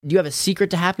Do you have a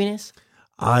secret to happiness?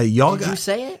 Would you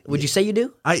say it? Would you say you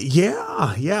do?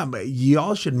 Yeah. But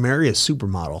y'all should marry a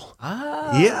supermodel.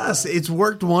 Yes, it's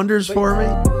worked wonders for me.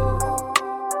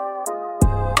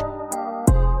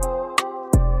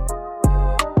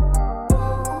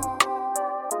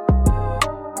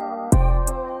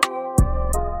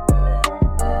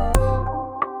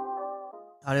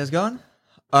 How's it going?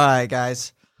 All right,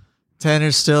 guys.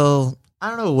 Tanner's still, I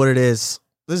don't know what it is.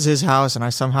 This is his house, and I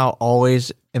somehow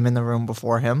always am in the room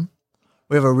before him.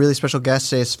 We have a really special guest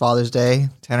today. It's Father's Day.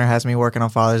 Tanner has me working on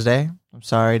Father's Day. I'm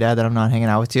sorry, Dad, that I'm not hanging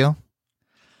out with you.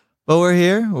 But we're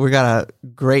here. We got a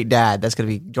great dad that's going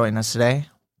to be joining us today.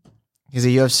 He's a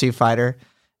UFC fighter,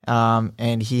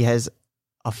 and he has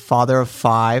a father of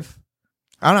 5.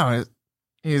 I don't know.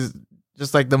 He's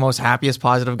just like the most happiest,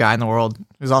 positive guy in the world.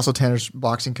 He's also Tanner's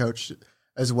boxing coach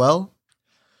as well.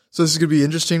 So this is going to be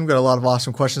interesting. We've got a lot of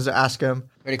awesome questions to ask him.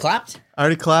 Already clapped? I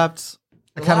already clapped.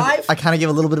 I kind of gave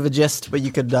a little bit of a gist, but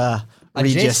you could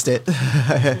re-gist it.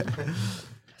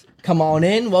 Come on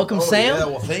in. Welcome, Sam. Yeah,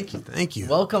 well, thank you.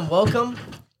 Welcome.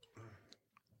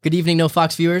 Good evening, No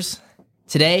Fox viewers.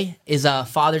 Today is a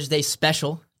Father's Day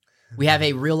special. We have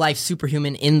a real-life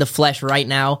superhuman in the flesh right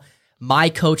now. My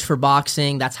coach for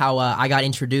boxing. That's how I got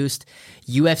introduced.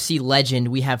 UFC legend.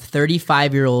 We have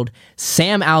 35-year-old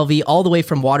Sam Alvey, all the way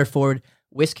from Waterford,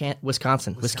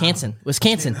 Wisconsin.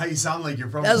 How you sound like you're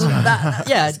from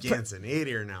Wisconsin.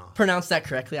 80 now. Pronounce that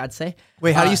correctly, I'd say.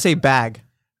 Wait, how do you say bag?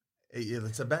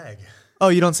 It's a bag. Oh,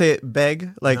 you don't say it beg?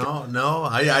 Like No.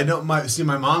 I don't.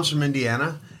 My mom's from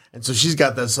Indiana, and so she's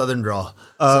got that southern drawl.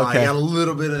 Oh, so okay. I got a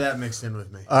little bit of that mixed in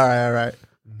with me. All right.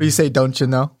 But you say don't you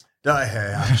know?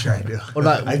 Hey, I'm sure I do.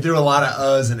 I threw a lot of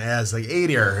uhs and ahs, like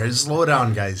 80. Just slow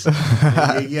down, guys.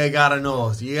 you gotta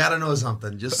know. You gotta know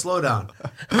something. Just slow down.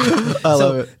 I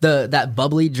love it. That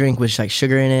bubbly drink with like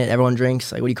sugar in it, everyone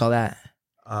drinks. Like, what do you call that?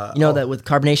 That with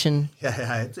carbonation?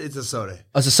 Yeah, it's a soda.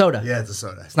 Oh, it's a soda. Yeah, it's a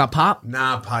soda. It's not pop?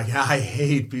 Nah, pop. Yeah, I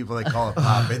hate people that call it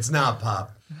pop. It's not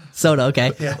pop. Soda,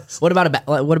 okay. Yes. What about a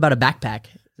backpack?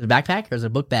 Is it a backpack or is it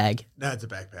a book bag? No, it's a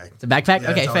backpack. It's a backpack?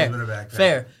 Yeah, okay, it's always been a backpack.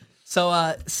 Fair.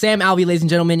 So, Sam Alvey, ladies and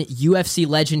gentlemen, UFC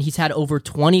legend. He's had over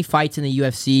 20 fights in the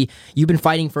UFC. You've been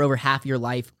fighting for over half your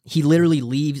life. He literally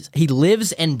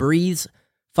lives and breathes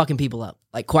fucking people up,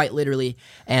 like quite literally.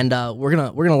 And we're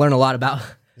gonna learn a lot about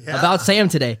Sam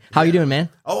today. How you doing, man?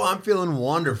 Oh, I'm feeling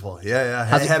wonderful. Yeah.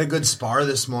 I had a good spar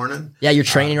this morning. Yeah, you're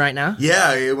training right now?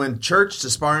 Yeah, it went church to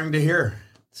sparring to here.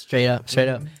 Straight up.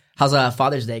 How's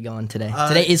Father's Day going today?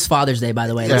 Today is Father's Day, by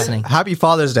the way, listening. Happy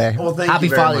Father's Day. Well, thank you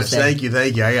very much. Thank you.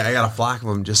 I got a flock of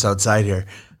them just outside here.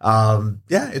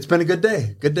 It's been a good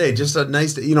day. Just a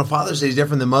nice day. Father's Day is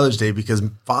different than Mother's Day because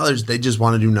fathers, they just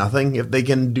want to do nothing if they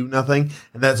can do nothing.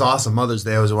 And that's awesome. Mother's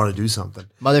Day, I always want to do something.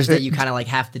 Mother's Day, you kind of like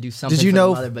have to do something for the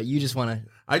mother, but you just want to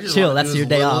chill. That's your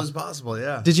day off. As possible,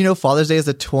 yeah. Did you know Father's Day is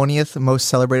the 20th most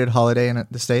celebrated holiday in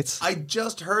the States? I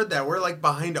just heard that. We're like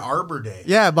behind Arbor Day.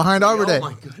 Yeah, behind Arbor Day. Oh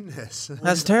my goodness.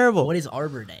 That's terrible. What is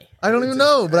Arbor Day? I don't even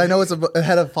know, but I know it's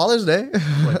ahead of Father's Day.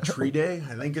 What, Tree Day?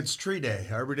 I think it's Tree Day.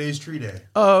 Arbor Day is Tree Day.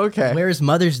 Oh, okay. Where is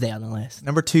Mother's Day on the list?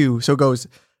 Number 2. So it goes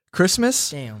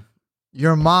Christmas, Damn.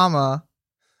 your mama,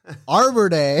 Arbor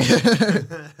Day,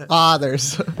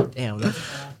 fathers. Damn.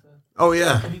 Oh,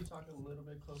 yeah.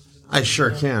 I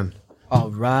sure can.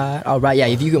 All right. Yeah,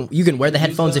 if you can wear the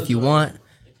headphones if you want.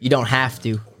 You don't have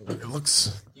to. It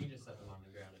looks...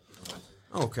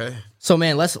 Okay. So,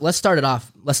 man, let's start it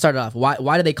off.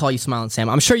 Why do they call you Smilen Sam?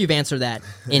 I'm sure you've answered that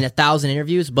in 1,000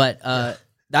 interviews, but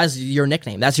that's your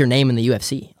nickname. That's your name in the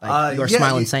UFC. You're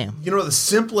Smilen Sam. The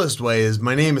simplest way is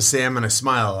my name is Sam and I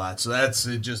smile a lot, so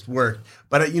it just worked.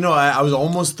 But I was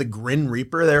almost the Grin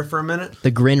Reaper there for a minute.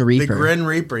 The Grin Reaper. The Grin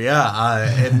Reaper, yeah.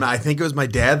 And I think it was my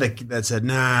dad that said,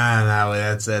 nah,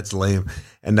 that's lame.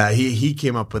 And he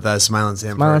came up with Smilen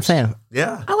Sam. Smilen Sam.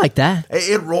 Yeah, I like that.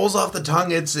 It rolls off the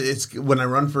tongue. It's when I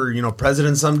run for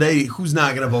president someday. Who's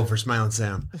not gonna vote for Smilen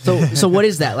Sam? So what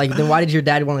is that like? Then why did your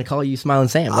dad want to call you Smilen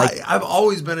Sam? I've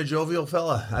always been a jovial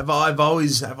fella. I've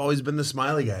always been the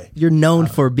smiley guy. You're known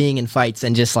for being in fights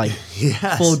and just like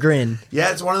full grin.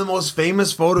 Yeah, it's one of the most famous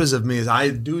photos of me.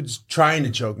 Dude's trying to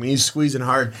choke me. He's squeezing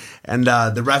hard, and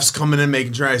the ref's coming in,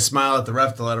 making sure I smile at the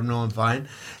ref to let him know I'm fine.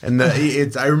 And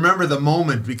I remember the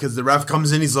moment because the ref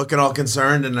comes in, he's looking all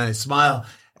concerned, and I smile,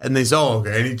 and they say, "Oh,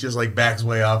 okay," and he just like backs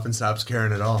way off and stops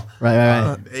caring at all.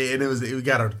 Right. And we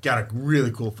got a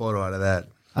really cool photo out of that.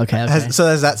 Okay. So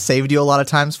has that saved you a lot of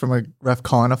times from a ref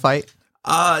calling a fight?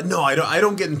 No, I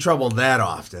don't get in trouble that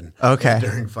often. Okay.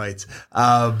 During fights.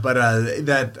 But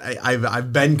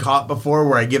I've been caught before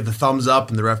where I give the thumbs up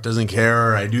and the ref doesn't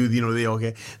care, or I do,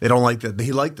 they don't like that.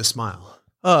 He liked the smile.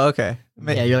 Oh, okay.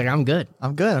 Yeah, you're like, I'm good.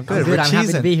 I'm good. I'm good. We're I'm happy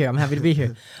to cheesing. be here. I'm happy to be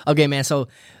here. Okay, man. So,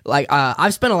 like,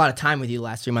 I've spent a lot of time with you the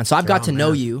last 3 months, so I've got to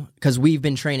know you because we've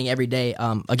been training every day.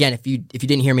 Again, if you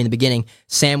didn't hear me in the beginning,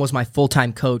 Sam was my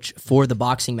full-time coach for the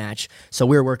boxing match, so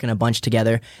we were working a bunch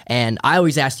together. And I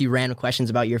always asked you random questions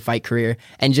about your fight career,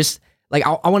 and just like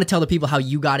I want to tell the people how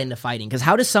you got into fighting. Because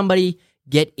how does somebody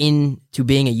get into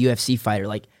being a UFC fighter?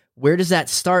 Like, where does that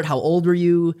start? How old were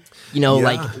you? You know,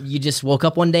 like you just woke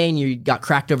up one day and you got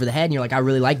cracked over the head and you're like, I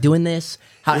really like doing this.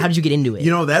 How did you get into it?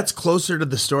 You know, that's closer to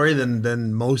the story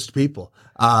than most people.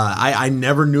 I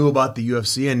never knew about the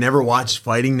UFC. I never watched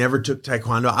fighting, never took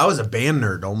Taekwondo. I was a band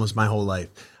nerd almost my whole life.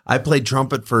 I played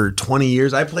trumpet for 20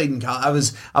 years. I played in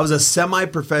college. I was a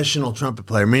semi-professional trumpet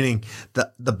player, meaning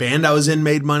the band I was in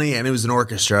made money, and it was an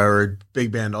orchestra or a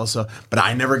big band also. But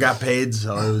I never got paid,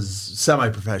 so it was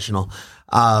semi-professional.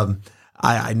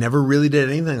 I never really did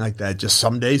anything like that. Just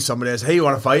someday somebody asked, "Hey, you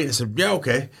want to fight?" I said, "Yeah,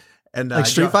 okay." And Like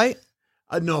street fight?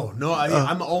 No,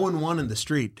 I'm 0-1 in the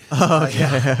street. Okay.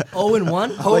 Yeah.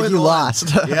 0-1? Like you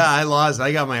lost. Yeah, I lost.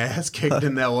 I got my ass kicked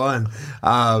in that one.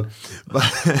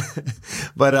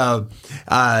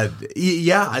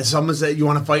 Yeah, someone said, "You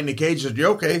want to fight in a cage?" I said, "Yeah,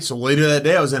 okay." So later that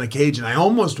day, I was in a cage and I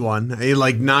almost won. I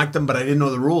like knocked him, but I didn't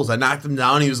know the rules. I knocked him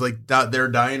down. He was like there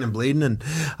dying and bleeding, and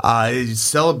he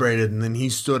celebrated. And then he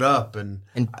stood up, and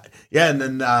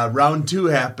then round 2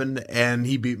 happened, and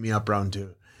he beat me up round 2.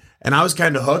 And I was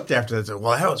kind of hooked after that. So,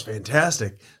 well, that was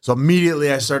fantastic. So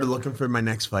immediately I started looking for my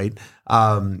next fight.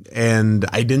 And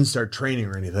I didn't start training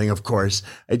or anything, of course.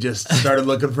 I just started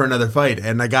looking for another fight.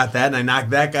 And I got that, and I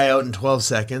knocked that guy out in 12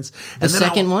 seconds. The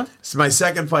second one? It's my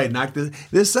second fight.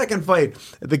 This second fight,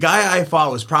 the guy I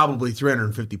fought was probably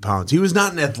 350 pounds. He was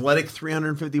not an athletic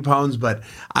 350 pounds, but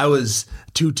I was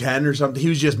 210 or something. He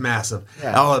was just massive.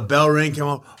 Yeah. Oh, the bell ring came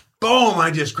up. Boom! I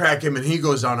just crack him, and he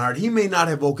goes down hard. He may not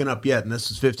have woken up yet, and this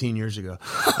was 15 years ago.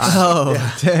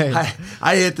 Dang.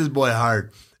 I hit this boy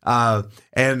hard.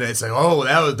 And it's like, oh,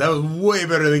 that was way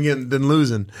better than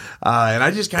losing. And I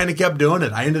just kind of kept doing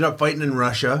it. I ended up fighting in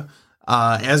Russia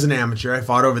as an amateur. I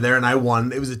fought over there, and I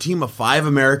won. It was a team of 5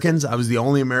 Americans. I was the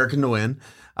only American to win.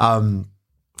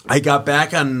 I got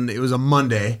back it was a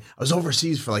Monday. I was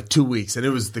overseas for like 2 weeks, and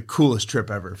it was the coolest trip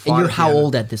ever. And you're how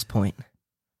old at this point?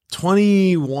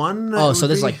 21. Oh, so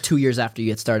this is like 2 years after you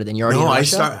get started, and you're already in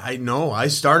Russia? I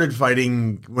started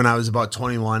fighting when I was about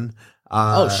 21.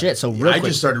 Oh shit! So real I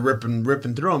quick. just started ripping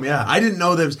through them. Yeah, I didn't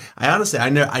know there was. I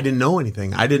didn't know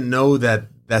anything. I didn't know that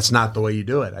that's not the way you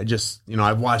do it. I just,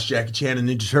 I've watched Jackie Chan and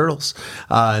Ninja Turtles,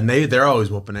 and they're always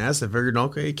whooping ass. I figured,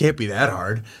 okay, it can't be that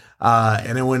hard.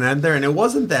 And I went in there, and it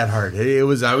wasn't that hard. I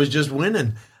was just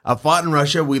winning. I fought in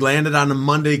Russia. We landed on a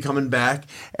Monday coming back.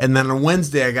 And then on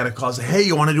Wednesday, I got a call. Say, hey,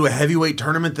 you want to do a heavyweight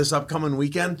tournament this upcoming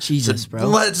weekend? Jesus, bro.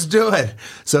 Let's do it.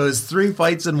 So it was 3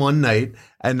 fights in one night.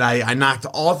 And I knocked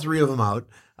all 3 of them out.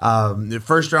 The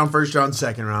first round,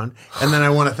 second round. And then I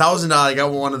won $1,000. I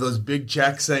got one of those big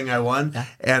checks saying I won. Yeah.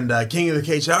 And King of the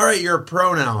Cage said, all right, you're a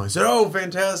pro now. I said, oh,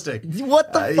 fantastic.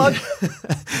 What the fuck?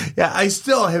 Yeah, I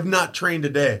still have not trained a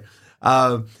day.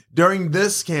 During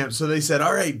this camp, so they said,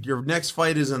 all right, your next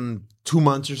fight is in 2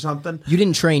 months or something. You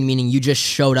didn't train, meaning you just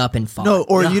showed up and fought. No,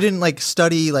 or you didn't like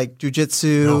study like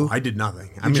jujitsu. No, I did nothing.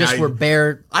 I were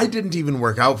bare. I didn't even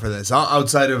work out for this.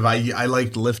 Outside of I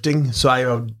liked lifting, so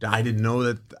I didn't know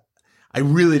that. I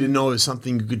really didn't know it was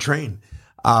something you could train.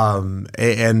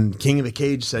 And King of the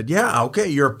Cage said, yeah, okay,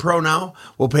 you're a pro now.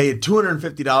 We'll pay you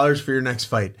 $250 for your next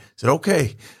fight. I said,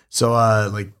 okay. So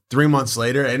like 3 months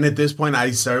later, and at this point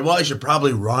I started, I should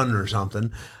probably run or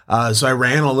something. So I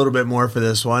ran a little bit more for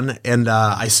this one, and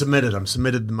I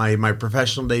submitted my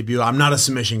professional debut. I'm not a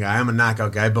submission guy. I'm a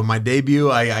knockout guy, but my debut,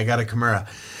 I got a Kimura.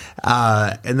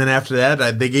 And then after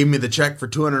that, they gave me the check for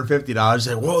 $250. I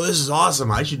said, whoa, this is awesome.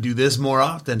 I should do this more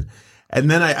often. And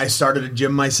then I started a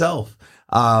gym myself.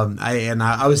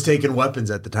 I was taking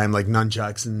weapons at the time, like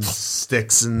nunchucks and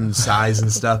sticks and sais and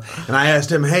stuff. And I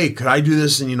asked him, hey, could I do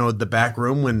this in, the back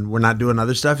room when we're not doing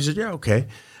other stuff? He said, yeah, okay.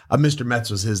 Mr. Metz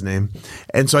was his name.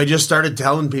 And so I just started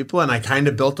telling people, and I kind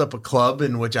of built up a club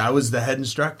in which I was the head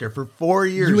instructor for 4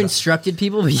 years. You instructed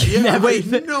people? But you I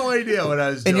had no idea what I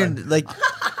was doing. And you're like,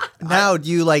 now do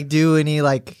you like do any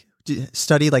like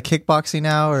study like kickboxing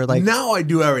now or like? Now I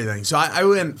do everything. So I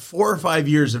went 4 or 5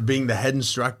 years of being the head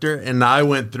instructor, and I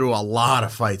went through a lot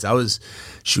of fights. I was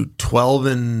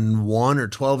 12-1 or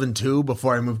 12-2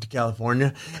 before I moved to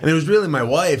California, and it was really my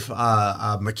wife,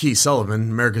 McKee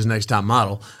Sullivan, America's Next Top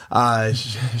Model.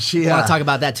 She I want to talk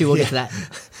about that too. We'll get to that.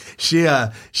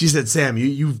 she said, Sam,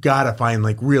 you've got to find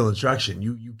like real instruction.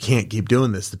 You can't keep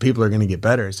doing this. The people are going to get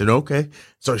better. I said, okay.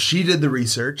 So she did the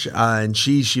research, and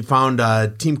she found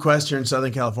Team Quest here in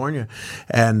Southern California,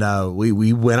 and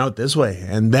we went out this way,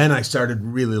 and then I started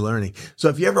really learning. So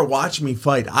if you ever watch me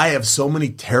fight, I have so many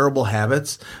terrible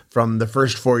habits from the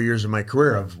first 4 years of my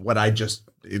career of what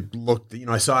it looked,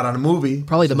 I saw it on a movie.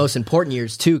 Probably the most important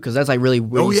years too, because that's like really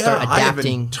where you start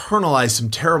adapting. I have internalized some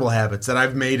terrible habits that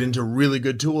I've made into really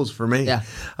good tools for me. Yeah.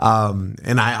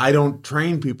 And I don't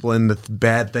train people in the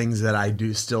bad things that I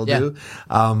still do.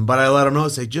 But I let them know,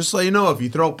 say, just so you know, if you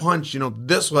throw a punch,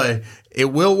 this way, it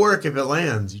will work if it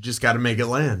lands. You just got to make it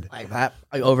land. Like that,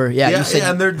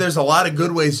 and there's a lot of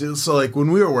good ways. So like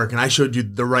when we were working, I showed you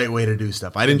the right way to do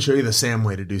stuff. I didn't show you the Sam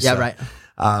way to do stuff. Yeah, right.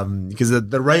 Because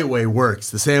the right way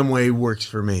works. The Sam way works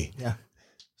for me. Yeah.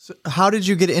 So how did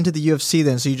you get into the UFC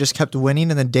then? So you just kept winning,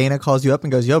 and then Dana calls you up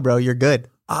and goes, "Yo, bro, you're good."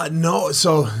 No,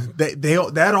 so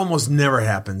that almost never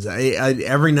happens.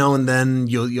 Every now and then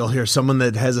you'll hear someone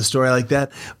that has a story like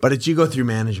that, but you go through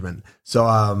management. So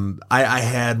I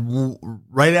had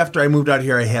right after I moved out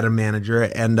here, I had a manager,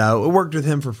 and I worked with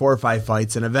him for 4 or 5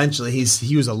 fights, and eventually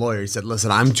he was a lawyer. He said,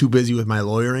 "Listen, I'm too busy with my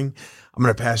lawyering. I'm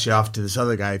going to pass you off to this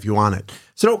other guy if you want it." I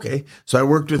said, okay. So I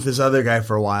worked with this other guy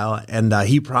for a while, and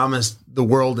he promised the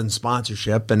world in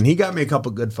sponsorship, and he got me a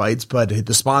couple good fights, but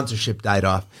the sponsorship died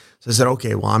off. So I said,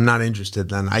 okay, well, I'm not interested.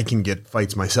 Then I can get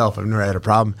fights myself. I've never had a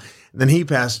problem. And then he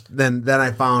passed. Then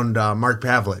I found Mark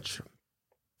Pavlich.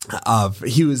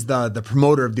 He was the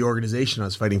promoter of the organization I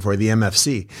was fighting for, the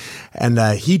MFC. And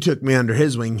he took me under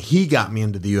his wing. He got me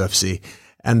into the UFC.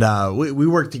 And we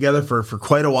worked together for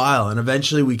quite a while, and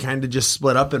eventually we kind of just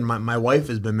split up, and my wife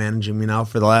has been managing me now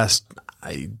for the last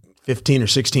 15 or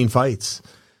 16 fights.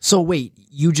 So wait,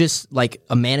 you just, like,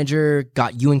 a manager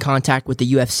got you in contact with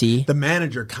the UFC? The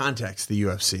manager contacts the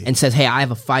UFC. And says, hey, I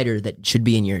have a fighter that should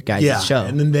be in your guys' show.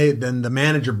 And then the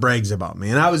manager brags about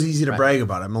me, and I was easy to brag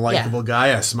about. I'm a likable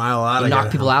guy. I smile a lot. You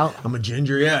knock people out? I'm a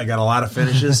ginger, I got a lot of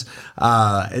finishes.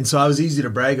 And so I was easy to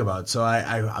brag about. So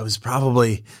I was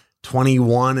probably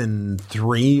 21 and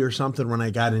 3 or something when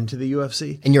I got into the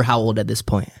UFC. And you're how old at this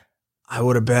point? I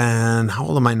would have been, how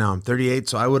old am I now? I'm 38,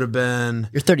 so I would have been...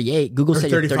 You're 38. Google said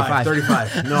you're 35.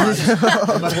 35. No,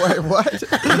 Wait, what?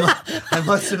 I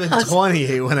must have been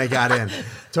 28 when I got in.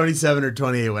 27 or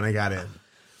 28 when I got in.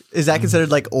 Is that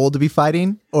considered like old to be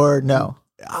fighting, or no?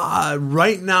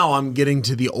 Right now, I'm getting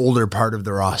to the older part of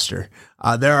the roster.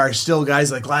 There are still guys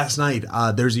like last night.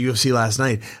 There's a UFC last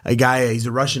night. A guy, he's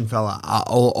a Russian fella.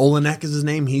 Olenek is his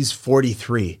name. He's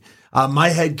 43. My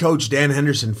head coach, Dan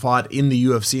Henderson, fought in the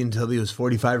UFC until he was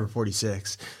 45 or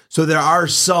 46. So there are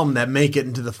some that make it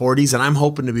into the 40s, and I'm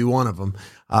hoping to be one of them.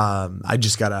 I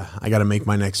gotta make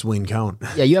my next win count.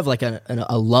 Yeah, you have like a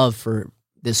love for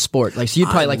this sport. Like, so you'd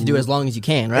probably like to do it as long as you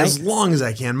can, right? As long as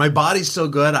I can. My body's still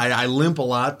good. I limp a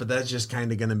lot, but that's just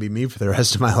kind of going to be me for the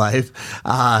rest of my life.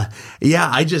 I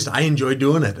enjoy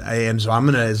doing it. And so I'm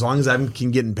going to, as long as I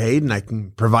can get paid and I can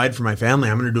provide for my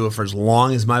family, I'm going to do it for as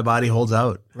long as my body holds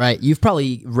out. Right. You've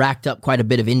probably racked up quite a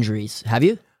bit of injuries. Have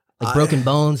you? Like broken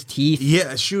bones, teeth?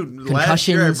 Yeah, shoot. Concussions. Last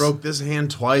year I broke this hand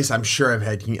twice. I'm sure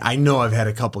I know I've had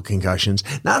a couple concussions.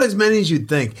 Not as many as you'd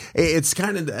think. It's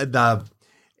kind of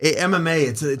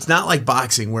MMA, it's not like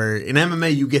boxing where in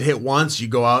MMA you get hit once, you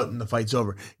go out and the fight's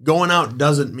over. Going out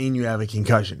doesn't mean you have a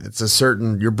concussion. It's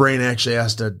your brain actually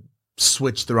has to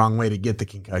switch the wrong way to get the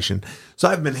concussion. So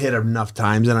I've been hit enough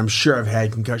times, and I'm sure I've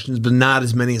had concussions, but not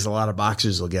as many as a lot of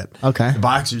boxers will get. Okay. The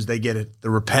boxers, they get the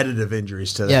repetitive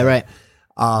injuries to them. Yeah, right.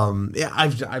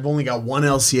 I've only got one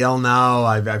LCL now.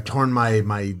 I've torn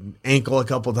my ankle a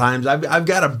couple times. I've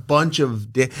got a bunch of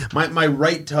my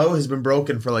right toe has been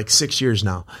broken for like 6 years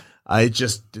now.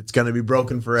 It's going to be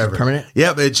broken forever. Permanent?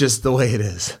 Yeah, but it's just the way it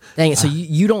is. Dang it. So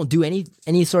you don't do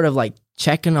any sort of like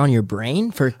checking on your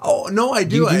brain for? Oh no, I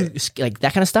do. Like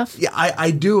that kind of stuff? Yeah, I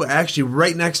do actually.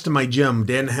 Right next to my gym,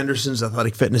 Dan Henderson's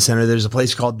Athletic Fitness Center, there's a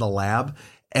place called The Lab.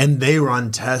 And they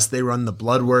run tests, they run the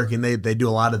blood work, and they do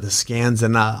a lot of the scans.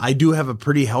 And I do have a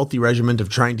pretty healthy regimen of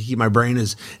trying to keep my brain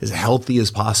as healthy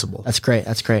as possible. That's great.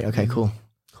 Okay, cool.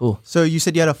 So you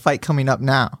said you had a fight coming up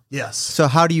now. Yes. So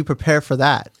how do you prepare for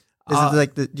that? Is it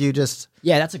like do you just?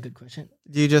 Yeah, that's a good question.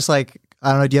 Do you just like,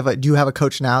 I don't know, do you have a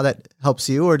coach now that helps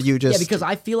you, or do you just? Yeah, because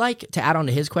I feel like, to add on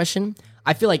to his question,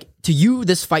 I feel like to you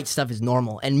this fight stuff is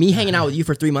normal, and me hanging out with you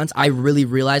for 3 months, I really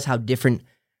realize how different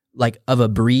like of a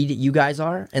breed you guys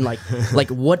are, and like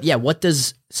what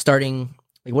does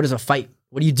a fight,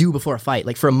 what do you do before a fight?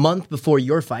 Like for a month before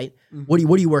your fight, what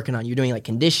are you working on? You're doing like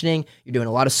conditioning, you're doing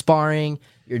a lot of sparring,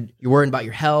 you're worrying about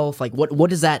your health. Like what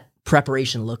does that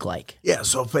preparation look like? Yeah,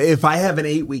 so if I have an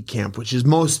 8-week camp, which is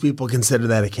most people consider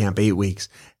that a camp, 8 weeks.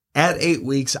 At 8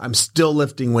 weeks, I'm still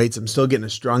lifting weights. I'm still getting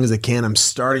as strong as I can. I'm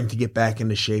starting to get back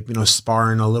into shape,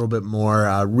 sparring a little bit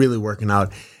more, really working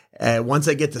out. Once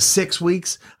I get to 6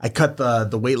 weeks, I cut the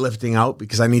weightlifting out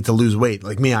because I need to lose weight.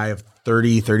 Like me, I have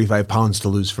 35 pounds to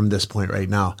lose from this point right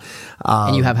now.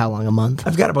 And you have how long, a month?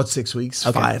 I've got about 6 weeks,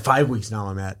 Okay. 5 weeks now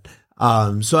I'm at.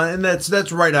 And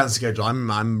that's right on schedule.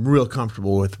 I'm real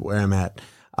comfortable with where I'm at.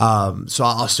 So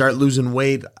I'll start losing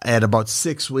weight at about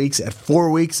 6 weeks. At 4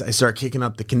 weeks, I start kicking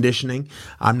up the conditioning.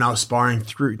 I'm now sparring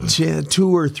through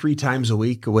 2 or 3 times a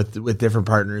week with different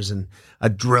partners and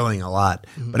drilling a lot.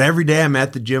 Mm-hmm. But every day I'm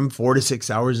at the gym 4 to 6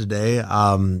 hours a day.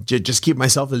 Just keep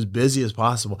myself as busy as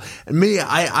possible. And me,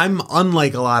 I'm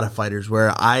unlike a lot of fighters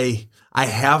where I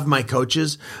have my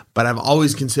coaches, but I've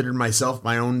always considered myself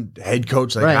my own head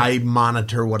coach. Like Right. I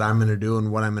monitor what I'm going to do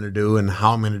and what I'm going to do and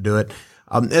how I'm going to do it.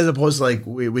 As opposed to like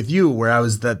with you, where I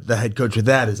was the head coach with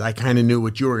that, is I kind of knew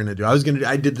what you were going to do.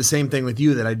 I did the same thing with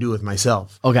you that I do with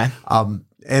myself. Okay.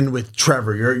 And with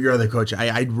Trevor, your other coach,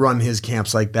 I'd run his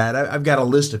camps like that. I've got a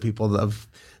list of people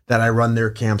that I run their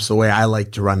camps the way I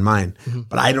like to run mine,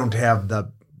 but I don't have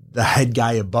the head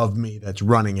guy above me that's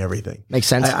running everything. Makes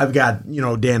sense. I've got,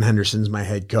 Dan Henderson's my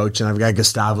head coach, and I've got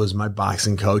Gustavo's my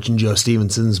boxing coach, and Joe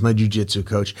Stevenson's my jiu-jitsu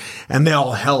coach. And they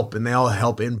all help,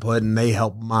 input, and they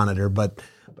help monitor. But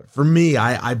for me,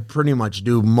 I pretty much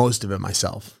do most of it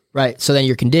myself. Right. So then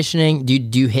you're conditioning. Do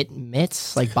you hit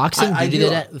mitts like boxing? I do you do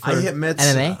that for I hit mitts.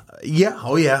 MMA? Yeah.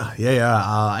 Oh, yeah.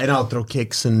 Yeah. And I'll throw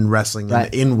kicks and wrestling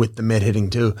Right. in with the mitt hitting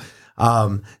too.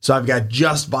 So I've got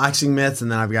just boxing mitts,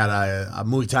 and then I've got a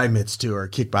Muay Thai mitts too, or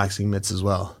kickboxing mitts as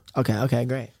well. Okay,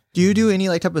 great. Do you do any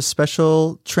like type of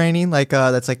special training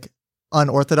that's like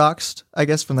unorthodox, I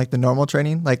guess, from like the normal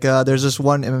training? Like there's this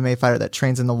one MMA fighter that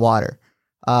trains in the water.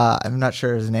 I'm not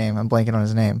sure his name. I'm blanking on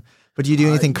his name. But do you do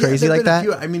anything crazy there've like been a that?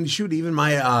 few. I mean, shoot, even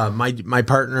my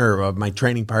partner, my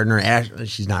training partner,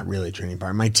 she's not really a training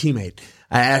partner, my teammate,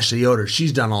 Ashley Yoder,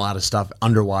 she's done a lot of stuff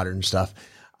underwater and stuff.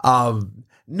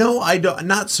 No, I don't.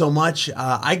 Not so much.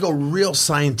 I go real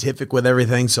scientific with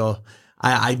everything. So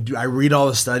I read all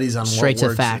the studies on Straight what to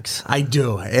works. facts. I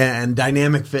do. And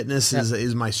Dynamic Fitness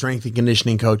is my strength and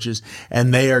conditioning coaches,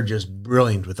 and they are just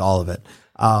brilliant with all of it.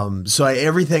 So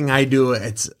everything I do,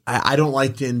 I don't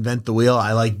like to invent the wheel.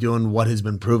 I like doing what has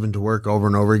been proven to work over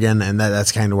and over again, and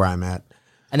that's kind of where I'm at.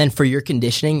 And then for your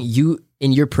conditioning,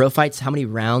 in your pro fights, how many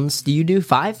rounds do you do?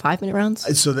 5-minute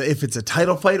rounds? So if it's a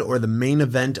title fight or the main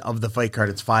event of the fight card,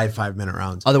 it's 5-minute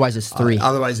rounds. Otherwise, it's 3.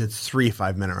 Otherwise, it's 3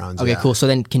 5-minute rounds. Okay, yeah. cool. So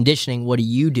then conditioning, what do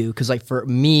you do? Because like for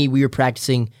me, we were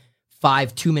practicing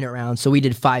 5 2-minute rounds. So we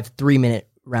did 5 3-minute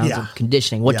rounds Yeah. of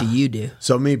conditioning. What do Yeah. you do?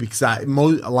 So me, because a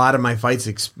lot of my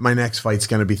fights, my next fight's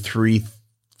going to be 3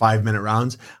 5-minute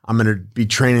rounds. I'm going to be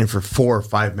training for 4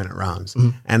 5-minute rounds.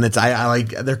 Mm-hmm. And I like,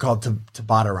 they're called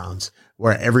Tabata rounds,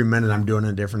 where every minute I'm doing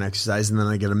a different exercise, and then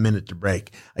I get a minute to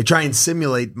break. I try and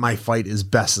simulate my fight as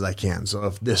best as I can. So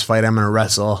if this fight I'm going to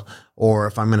wrestle, or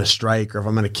if I'm going to strike, or if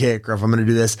I'm going to kick, or if I'm going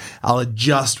to do this, I'll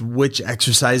adjust which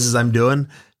exercises I'm doing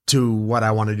to what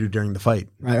I want to do during the fight.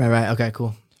 Right. Okay,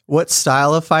 cool. What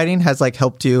style of fighting has like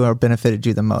helped you or benefited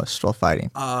you the most while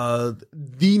fighting?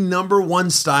 The number one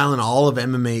style in all of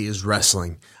MMA is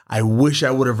wrestling. I wish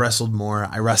I would have wrestled more.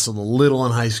 I wrestled a little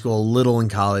in high school, a little in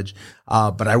college,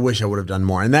 but I wish I would have done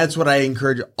more. And that's what I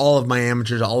encourage all of my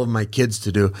amateurs, all of my kids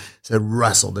to do. Said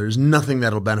wrestle. There's nothing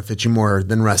that'll benefit you more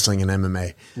than wrestling in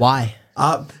MMA. Why?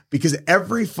 Because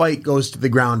every fight goes to the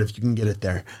ground if you can get it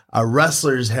there.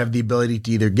 Wrestlers have the ability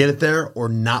to either get it there or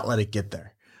not let it get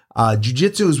there.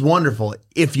 Jiu-jitsu is wonderful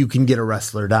if you can get a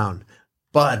wrestler down,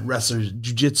 but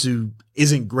jiu-jitsu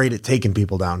isn't great at taking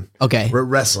people down. Okay.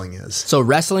 Wrestling is. So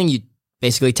wrestling, you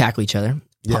basically tackle each other.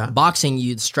 Yeah. Boxing,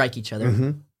 you'd strike each other.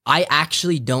 Mm-hmm. I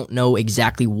actually don't know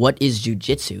exactly what is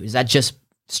jiu-jitsu. Is that just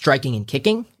striking and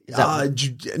kicking? Is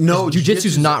that, No,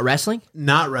 jiu-jitsu's not wrestling?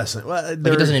 not wrestling. Well,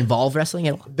 Like it doesn't involve wrestling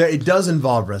at all? It does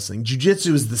involve wrestling.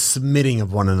 Jiu-jitsu is the submitting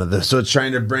of one another. So it's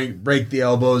trying to break the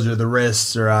elbows or the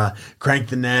wrists, or crank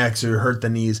the necks or hurt the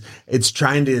knees. It's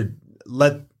trying to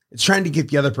get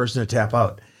the other person to tap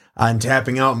out. And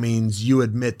tapping out means you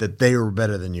admit that they were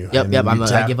better than you. Yep, And yep. you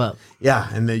I give up. Yeah,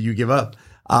 and then you give up.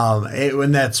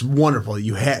 And that's wonderful.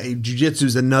 Jiu-jitsu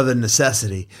is another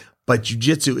necessity, but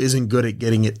jiu-jitsu isn't good at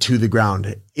getting it to the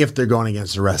ground if they're going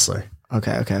against a wrestler.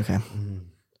 Okay.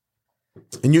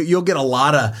 And you'll get a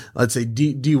lot of, let's say,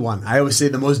 D1. I always say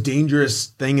the most dangerous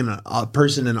thing in a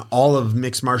person in all of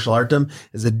mixed martial artdom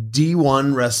is a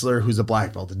D1 wrestler who's a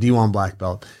black belt, a D1 black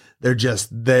belt. They're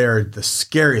the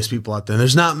scariest people out there.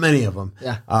 There's not many of them.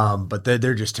 Yeah. But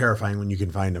they're just terrifying when you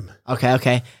can find them.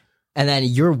 Okay. And then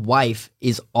your wife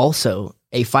is also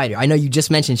a fighter. I know you just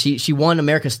mentioned she won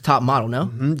America's Top Model, no?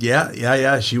 Mm-hmm.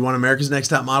 Yeah. She won America's Next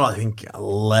Top Model, I think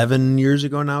 11 years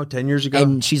ago now, 10 years ago.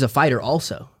 And she's a fighter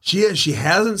also. She is. She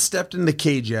hasn't stepped in the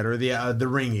cage yet, or the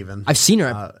ring even. I've seen her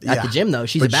at the gym though.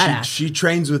 She's a badass. She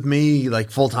trains with me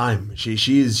like full time.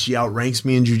 She outranks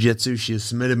me in jiu-jitsu. She has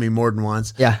submitted me more than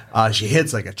once. Yeah. She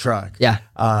hits like a truck. Yeah.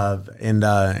 And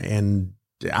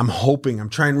I'm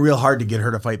trying real hard to get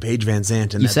her to fight Paige Van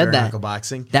Zandt in bare knuckle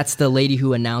boxing. That's the lady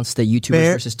who announced the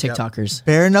YouTubers versus TikTokers. Yep.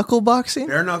 Bare knuckle boxing?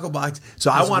 Bare knuckle boxing. So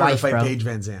I want her to fight Paige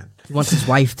Van Zandt. He wants his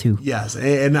wife to. Yes,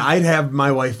 and I'd have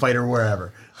my wife fight her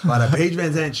wherever. But Paige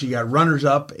Van Zandt, she got runners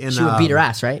up. She would beat her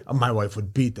ass, right? My wife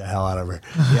would beat the hell out of her.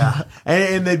 Yeah,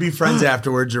 and they'd be friends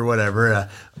afterwards or whatever.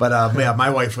 But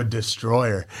my wife would destroy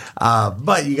her.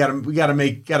 But we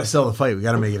gotta sell the fight. We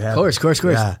gotta make it happen. Of course.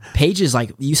 Yeah. Paige is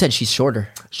like, you said she's shorter.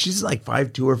 She's like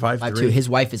 5'2" or 5'3". 5'2". His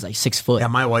wife is like 6 foot. Yeah,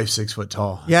 my wife's 6 foot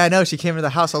tall. Yeah, I know. She came into the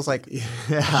house. I was like,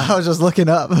 I was just looking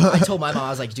up. I told my mom, I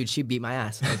was like, dude, she'd beat my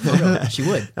ass. Like, for real, she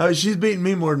would. Oh, she's beaten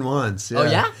me more than once. Yeah. Oh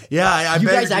yeah? Yeah. You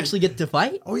guys actually get to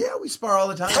fight? Oh yeah, we spar all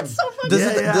the time. That's so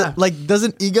funny.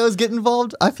 Doesn't egos get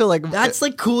involved? I feel like that's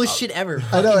like coolest shit ever.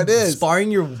 I know it is.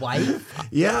 Sparring your wife?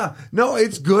 Yeah. No,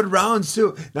 it's good rounds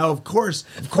too. Now, of course.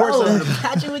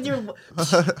 Catch it with your.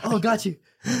 Oh, got you.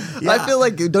 Yeah. I feel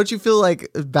like, don't you feel like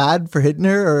bad for hitting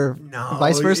her or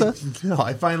vice versa? No,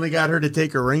 I finally got her to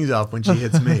take her rings off when she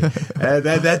hits me.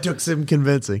 That took some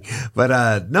convincing.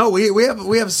 But no,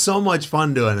 we have so much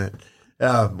fun doing it.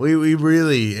 We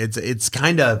really, it's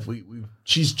kind of,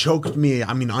 she's choked me,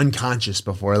 unconscious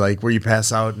before, like where you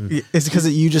pass out. And it's because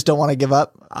you just don't want to give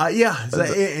up? Yeah.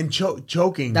 And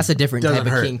choking. That's a different type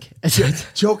of kink.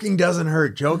 Choking doesn't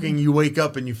hurt. Choking, you wake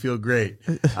up and you feel great.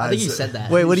 I think you said that.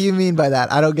 Wait, what do you mean by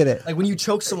that? I don't get it. Like when you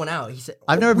choke someone out. He said,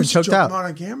 I've never been choked out.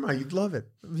 On camera, you'd love it.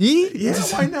 Me? Yeah,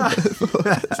 why not?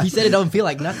 He said it don't feel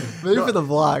like nothing. Maybe for the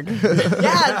vlog.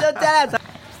 Yeah, that's.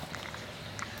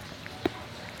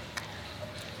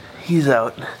 He's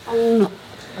out.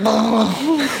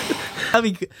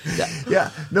 Yeah,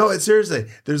 no, it's seriously.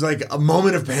 There's like a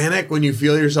moment of panic when you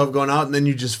feel yourself going out, and then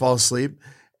you just fall asleep,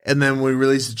 and then we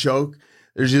release the choke.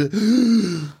 There's just,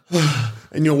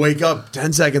 and you'll wake up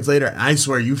 10 seconds later, and I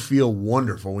swear you feel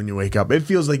wonderful when you wake up. It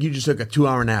feels like you just took a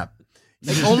 2-hour nap.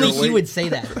 Like only he would say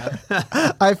that, bro.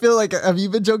 I feel like, have you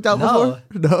been choked out before?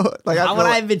 No. Like, how would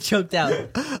I have been choked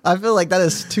out? I feel like that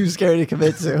is too scary to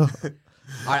commit to.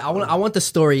 All right, I want the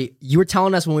story. You were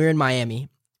telling us when we were in Miami.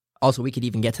 Also, we could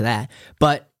even get to that.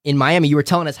 But in Miami, you were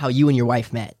telling us how you and your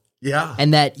wife met. Yeah.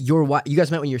 And that you guys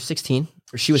met when you were 16,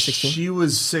 or she was 16? She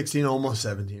was 16, almost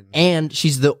 17. And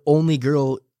she's the only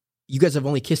girl, you guys have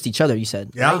only kissed each other, you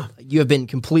said. Yeah. Right? You have been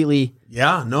completely...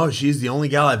 Yeah, no, she's the only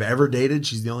gal I've ever dated.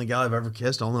 She's the only gal I've ever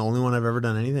kissed. Only one I've ever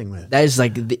done anything with. That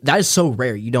is so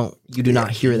rare. You do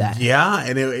not hear that. Yeah,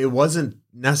 and it wasn't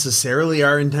necessarily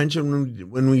our intention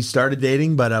when we started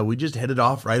dating, but we just hit it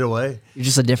off right away. You're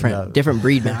just a different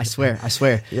breed, man. I swear.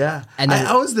 Yeah, and then,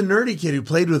 I was the nerdy kid who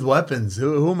played with weapons.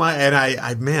 Who am I? And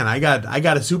I got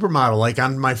a supermodel like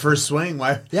on my first swing.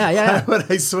 Why would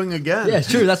I swing again? Yeah,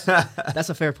 it's true. That's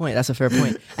a fair point.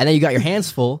 And then you got your hands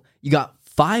full. You got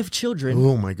 5 children.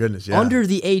 Oh my goodness! Yeah, under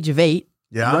the age of 8.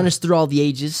 Yeah, run us through all the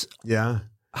ages. Yeah.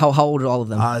 How old are all of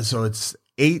them? So it's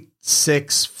 8,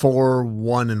 6, 4,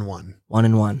 1, and 1. 1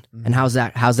 and 1. Mm-hmm. And how's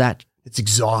that? It's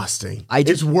exhausting.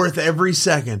 It's worth every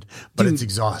second, but it's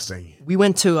exhausting. We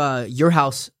went to your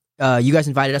house. You guys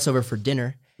invited us over for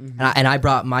dinner, and I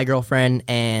brought my girlfriend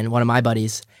and one of my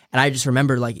buddies. And I just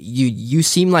remember, like, you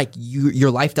seem like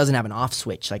your life doesn't have an off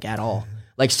switch, like, at all.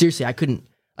 Like, seriously, I couldn't.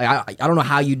 I don't know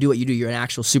how you do what you do. You're an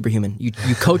actual superhuman. You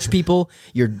coach people.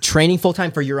 You're training full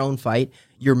time for your own fight.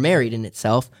 You're married in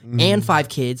itself, and 5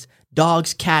 kids,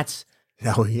 dogs, cats.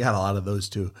 Yeah, we got a lot of those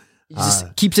too. It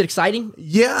just keeps it exciting.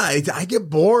 Yeah, I get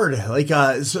bored. Like,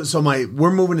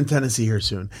 we're moving to Tennessee here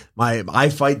soon. I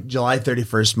fight July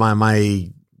 31st. My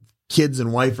kids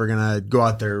and wife are gonna go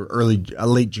out there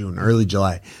late June, early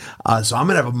July. So I'm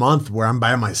gonna have a month where I'm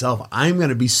by myself. I'm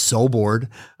gonna be so bored.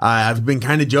 I've been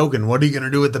kind of joking. What are you gonna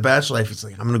do with the bachelor life? It's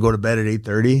like, I'm gonna go to bed at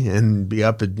 8:30 and be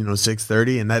up at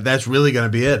 6:30, and that's really gonna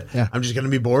be it. Yeah. I'm just gonna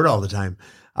be bored all the time.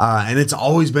 And it's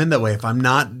always been that way. If I'm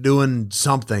not doing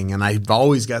something, and I've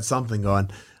always got something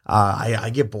going, I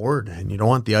get bored, and you don't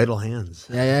want the idle hands.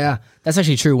 Yeah. That's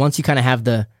actually true. Once you kind of have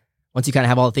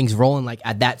all the things rolling, like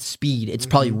at that speed, it's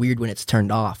probably weird when it's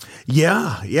turned off.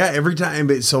 Yeah. Every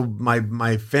time. So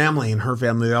my family and her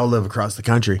family, they all live across the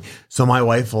country. So my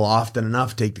wife will often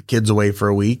enough take the kids away for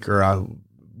a week, or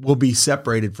we'll be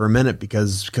separated for a minute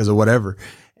because of whatever.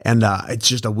 And it's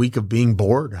just a week of being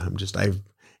bored.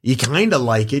 You kind of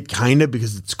like it,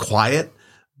 because it's quiet,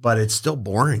 but it's still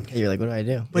boring. You're like, what do I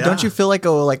do? But don't you feel like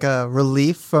a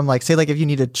relief from like, say, like if you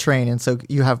need to train, and so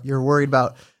you're worried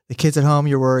about the kids at home,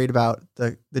 you're worried about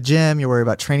the gym, you're worried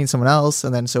about training someone else,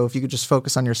 and then so if you could just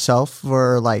focus on yourself,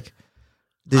 or like,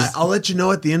 I'll let you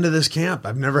know at the end of this camp.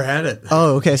 I've never had it.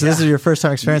 Oh, okay. So this is your first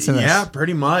time experiencing this. Yeah,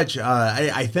 pretty much.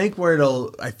 I think where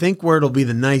it'll be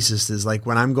the nicest is like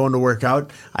when I'm going to work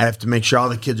out, I have to make sure all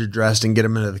the kids are dressed and get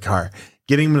them into the car.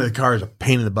 Getting them into the car is a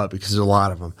pain in the butt because there's a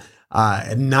lot of them.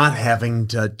 And not having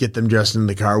to get them dressed in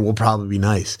the car will probably be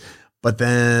nice. But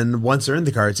then once they're in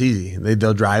the car, it's easy.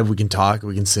 They'll drive. We can talk.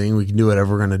 We can sing. We can do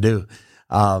whatever we're going to do.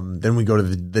 Then we go to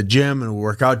the gym and we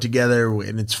work out together,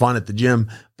 and it's fun at the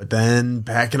gym. But then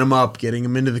packing them up, getting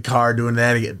them into the car, doing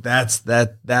that again,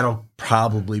 that'll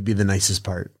probably be the nicest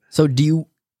part. So do you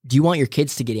want your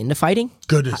kids to get into fighting?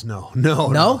 Goodness, no,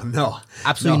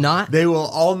 Absolutely not. They will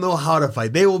all know how to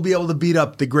fight. They will be able to beat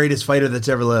up the greatest fighter that's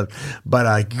ever lived. But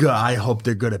I hope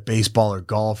they're good at baseball or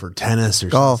golf or tennis or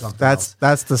golf. Something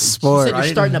That's the You sport. said you're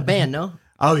starting a band, no?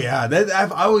 Oh yeah,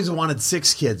 I've always wanted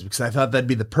 6 kids because I thought that'd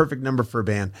be the perfect number for a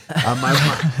band.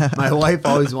 My wife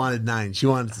always wanted 9. She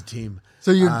wanted a team.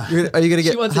 So are you gonna get?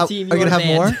 She wants a team, Are you you gonna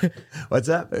want have a band. more? What's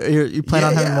that? You plan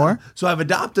on having more? So I've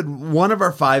adopted one of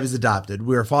our 5 is adopted.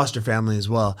 We're a foster family as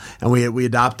well, and we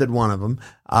adopted one of them.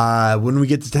 When we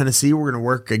get to Tennessee, we're going to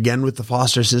work again with the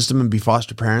foster system and be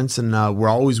foster parents, and we're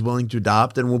always willing to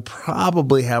adopt, and we'll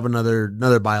probably have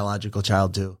another biological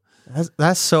child too.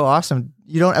 That's so awesome.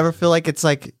 You don't ever feel like it's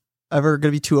like ever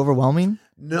going to be too overwhelming?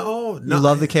 No. You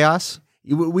love the chaos?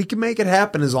 We can make it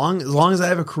happen as long as I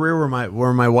have a career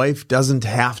where my wife doesn't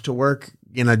have to work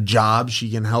in a job. She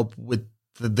can help with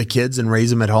the kids and raise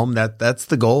them at home. That's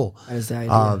the goal. That is the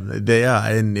idea.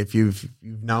 And if you've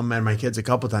now met my kids a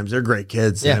couple of times, they're great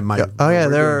kids. Yeah. And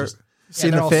They're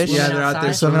seeing the all fish. swimming Yeah, they're out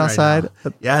there Swimming right outside.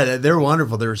 now. Yeah, they're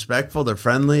wonderful. They're respectful. They're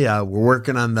friendly. We're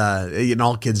working on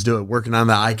all kids do it, working on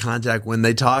the eye contact when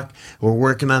they talk. We're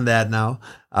working on that now.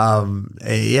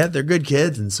 Yeah, they're good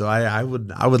kids. And so I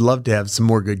would love to have some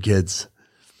more good kids.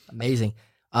 Amazing.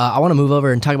 I want to move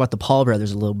over and talk about the Paul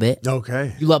brothers a little bit.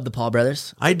 Okay. You love the Paul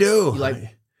brothers. I do. You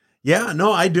like? Yeah,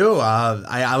 no, I do.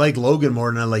 I like Logan more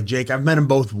than I like Jake. I've met him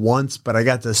both once, but I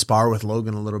got to spar with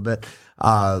Logan a little bit.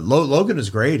 Logan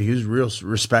was great. He was real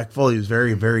respectful. He was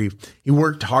very, very, he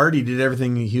worked hard. He did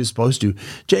everything he was supposed to.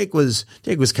 Jake was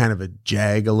kind of a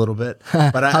jag a little bit,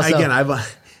 but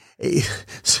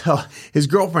so his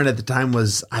girlfriend at the time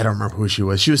was, I don't remember who she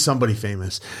was. She was somebody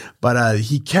famous, but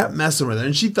he kept messing with her,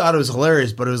 and she thought it was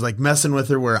hilarious, but it was like messing with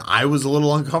her where I was a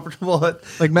little uncomfortable.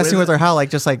 Like messing with her how? Like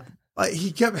just like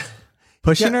he kept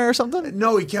pushing her or something?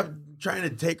 No, he kept trying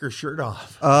to take her shirt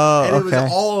off. Oh, and it okay.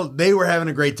 was they were having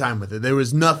a great time with it. There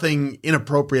was nothing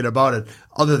inappropriate about it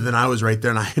other than I was right there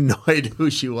and I had no idea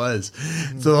who she was.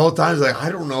 So the whole time I was like,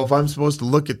 I don't know if I'm supposed to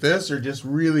look at this or just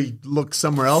really look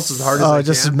somewhere else as hard as I can.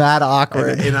 Just mad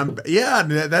awkward. And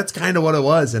that's kind of what it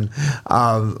was. And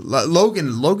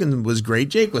Logan was great.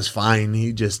 Jake was fine.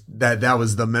 He just, that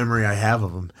was the memory I have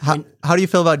of him. How do you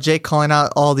feel about Jake calling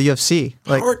out all the UFC?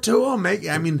 Power to him.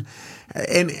 I mean,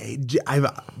 and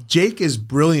Jake is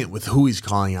brilliant with who he's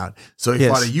calling out. So he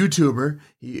fought a YouTuber,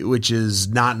 which is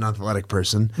not an athletic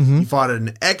person. Mm-hmm. He fought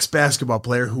an ex-basketball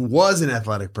player who was an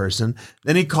athletic person.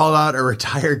 Then he called out a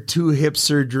retired 2-hip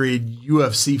surgery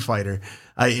UFC fighter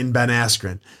in Ben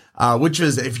Askren. Which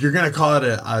was, if you're going to call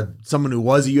it someone who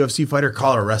was a UFC fighter,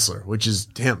 call it a wrestler, which is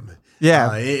him.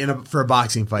 Yeah. For a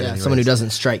boxing fight. Yeah, someone who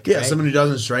doesn't strike. Yeah, right? someone who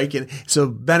doesn't strike. And so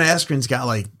Ben Askren's got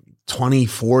like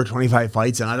 24, 25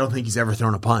 fights, and I don't think he's ever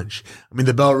thrown a punch. I mean,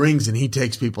 the bell rings and he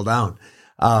takes people down.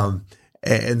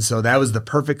 And so that was the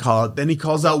perfect call out. Then he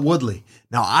calls out Woodley.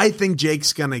 Now, I think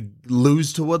Jake's going to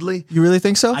lose to Woodley. You really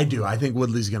think so? I do. I think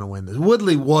Woodley's going to win this.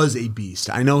 Woodley was a beast.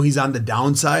 I know he's on the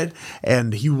downside,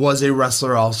 and he was a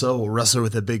wrestler also, a wrestler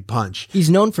with a big punch. He's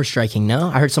known for striking, no?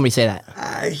 I heard somebody say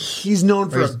that. He's known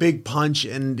for a big punch,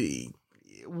 and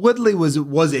Woodley was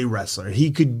a wrestler.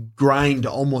 He could grind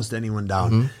almost anyone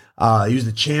down. Mm-hmm. He was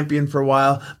the champion for a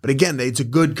while, but again, it's a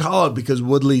good call out because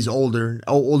Woodley's older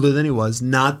than he was,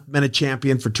 not been a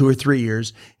champion for 2 or 3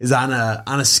 years, is on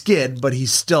a skid, but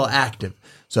he's still active.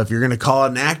 So if you're going to call it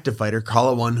an active fighter,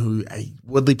 call it one who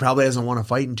Woodley probably hasn't won a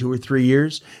fight in 2 or 3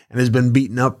 years and has been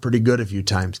beaten up pretty good a few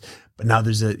times. But now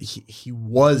he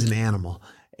was an animal,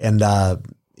 and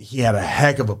he had a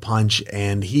heck of a punch,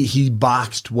 and he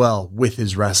boxed well with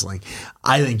his wrestling.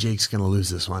 I think Jake's going to lose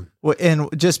this one. Well, and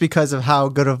just because of how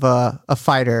good of a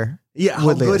fighter how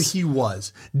Woodley good is. he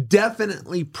was.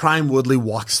 Definitely prime Woodley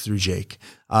walks through Jake.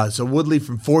 So Woodley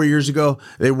from 4 years ago,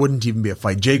 there wouldn't even be a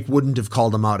fight. Jake wouldn't have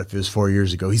called him out if it was 4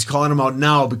 years ago. He's calling him out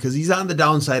now because he's on the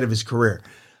downside of his career.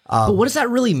 But what does that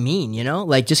really mean?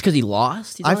 Like just because he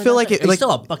lost, he's I feel like he's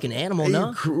still a fucking animal,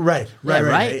 no? Right.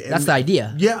 That's the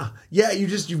idea. Yeah.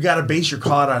 You've got to base your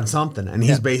call out on something, and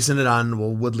he's basing it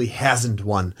on Woodley hasn't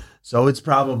won, so it's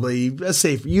probably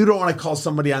safe. You don't want to call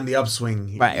somebody on the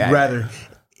upswing, right. Rather,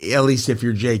 at least if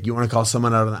you're Jake, you want to call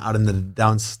someone out in the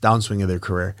downswing of their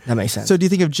career. That makes sense. So do you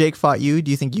think if Jake fought you, do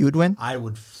you think you would win? I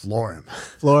would floor him.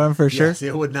 Floor him for sure? Yes,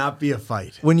 it would not be a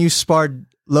fight. When you sparred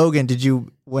Logan, did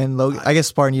you win Logan? I guess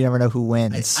sparring, you never know who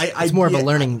wins. It's more of a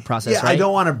learning process, right? I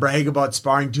don't want to brag about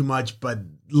sparring too much, but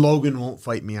Logan won't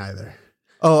fight me either.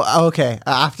 Oh, okay.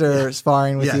 After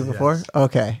sparring with you before? Yes.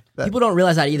 Okay. People don't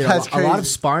realize that either. That's A lot of crazy.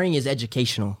 sparring is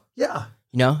educational. Yeah.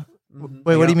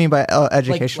 Wait, what do you mean by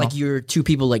educational? Like you're two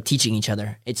people like teaching each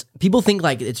other. It's people think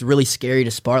like it's really scary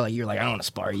to spar. Like you're like, I don't want to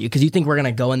spar you because you think we're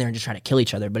gonna go in there and just try to kill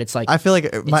each other. But it's like I feel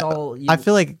like I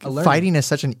feel like fighting is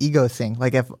such an ego thing.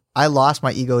 Like if I lost,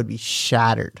 my ego would be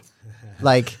shattered.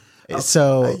 Like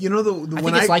so, I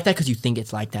think it's like that because you think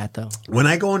it's like that though. When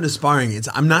I go into sparring,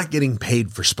 I'm not getting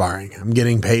paid for sparring. I'm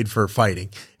getting paid for fighting.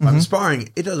 If I'm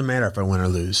sparring, it doesn't matter if I win or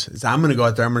lose. I'm going to go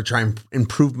out there. I'm going to try and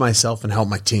improve myself and help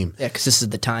my team. Yeah, because this is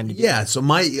the time to do Yeah, so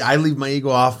I leave my ego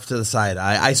off to the side.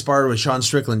 I sparred with Sean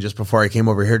Strickland just before I came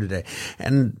over here today,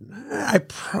 and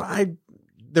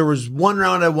there was one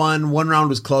round I won, one round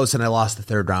was close, and I lost the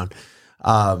third round.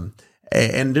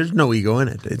 And there's no ego in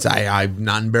it. I'm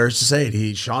not embarrassed to say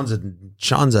it. Sean's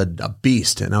a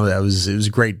beast, and it was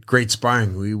great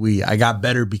sparring. I got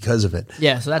better because of it.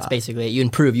 Yeah, so that's basically it. You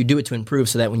improve. You do it to improve,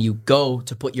 so that when you go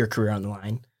to put your career on the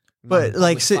line, but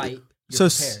like so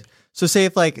say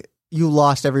if like you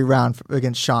lost every round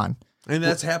against Sean, and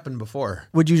that's happened before.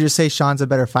 Would you just say Sean's a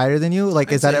better fighter than you?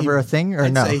 Like, is that ever a thing or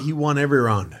no? I'd say he won every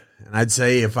round. And I'd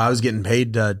say if I was getting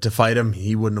paid to fight him,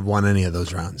 he wouldn't have won any of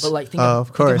those rounds. But like, think of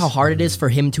of how hard it is for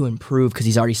him to improve because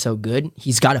he's already so good.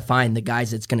 He's got to find the guys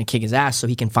that's going to kick his ass so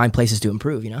he can find places to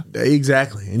improve,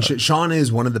 Exactly. And Sean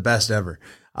is one of the best ever.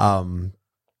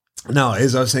 Now,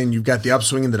 as I was saying, you've got the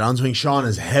upswing and the downswing. Sean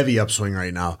is heavy upswing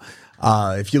right now.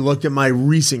 If you looked at my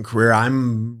recent career,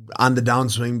 I'm on the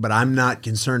downswing, but I'm not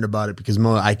concerned about it because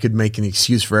I could make an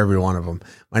excuse for every one of them.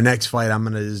 My next fight,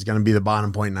 is gonna be the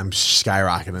bottom point, and I'm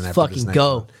skyrocketing. After fucking this next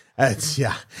go. one.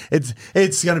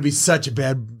 It's gonna be such a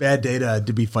bad day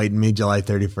to be fighting me July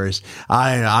 31st.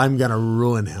 I'm gonna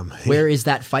ruin him. Where is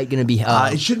that fight gonna be?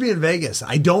 It should be in Vegas.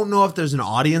 I don't know if there's an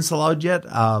audience allowed yet,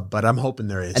 but I'm hoping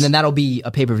there is. And then that'll be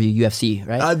a pay-per-view UFC,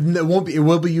 right? It won't be. It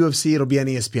will be UFC. It'll be on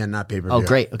ESPN, not pay-per-view. Oh,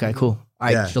 great. Okay, cool. All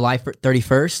right, Yeah. July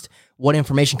 31st. What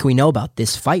information can we know about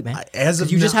this fight, man? As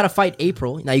of you just now- had a fight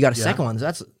April. Now you got a second one. So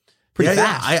that's pretty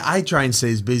fast. I try and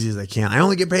stay as busy as I can. I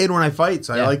only get paid when I fight,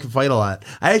 so I like to fight a lot.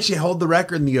 I actually hold the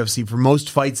record in the UFC for most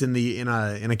fights in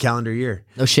a calendar year.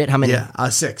 No shit. How many? Yeah,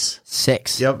 6.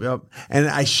 6. Yep. And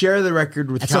I share the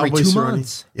record with That's Cowboy every 2 Cerrone.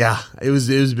 months. Yeah, it was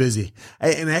busy.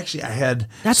 And actually, I had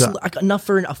That's like enough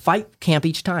for a fight camp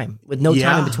each time with no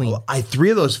time in between. Well, 3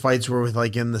 of those fights were with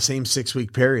in the same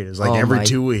 6-week period. It was Oh, every my.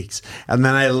 2 weeks, and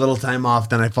then I had a little time off.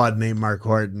 Then I fought Nate Mark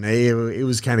Horton. It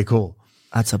was kind of cool.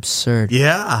 That's absurd.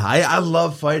 Yeah, I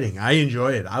love fighting. I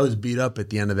enjoy it. I was beat up at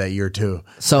the end of that year too.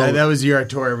 So- that was the year I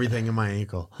tore everything in my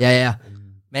ankle. Yeah.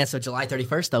 Man, so July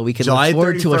 31st, though, we could July look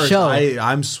forward to a 31st, show.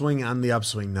 I'm swinging on the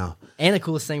upswing now. And the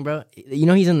coolest thing, bro,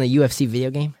 he's in the UFC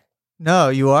video game? No,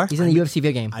 you are? He's in the UFC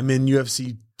video game. I'm in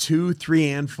UFC 2, 3,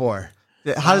 and 4.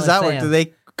 How does that work? Sam. Do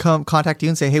they come contact you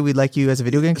and say, hey, we'd like you as a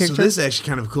video game So character? this is actually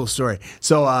kind of a cool story.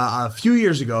 So a few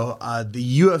years ago,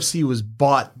 the UFC was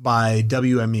bought by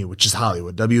WME, which is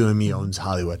Hollywood. WME owns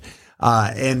Hollywood.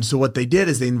 And so what they did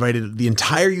is they invited the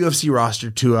entire UFC roster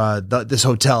to this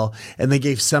hotel, and they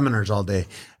gave seminars all day.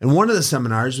 And one of the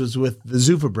seminars was with the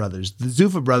Zuffa brothers. The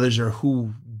Zuffa brothers are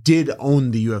who did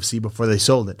own the UFC before they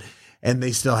sold it. And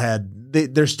they still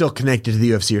they're still connected to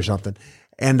the UFC or something.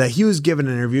 And he was given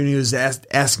an interview, and he was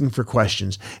asking for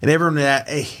questions. And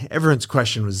everyone's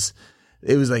question was,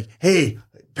 it was like, hey,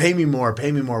 pay me more.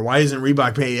 Why isn't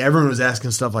Reebok paying? Everyone was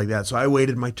asking stuff like that. So I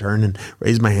waited my turn and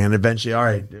raised my hand. Eventually, all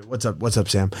right, what's up,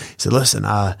 Sam? He said, listen,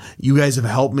 you guys have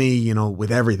helped me,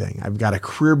 with everything. I've got a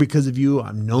career because of you.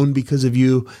 I'm known because of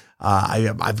you.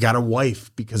 I've got a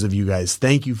wife because of you guys.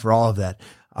 Thank you for all of that.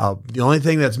 The only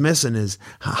thing that's missing is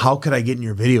how could I get in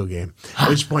your video game? At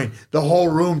which point, the whole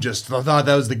room just thought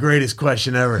that was the greatest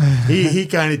question ever. He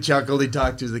kind of chuckled. He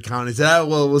talked to his accountant. He said,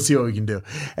 well, we'll see what we can do.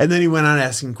 And then he went on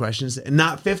asking questions. And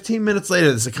not 15 minutes later,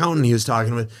 this accountant he was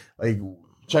talking with,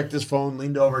 checked his phone,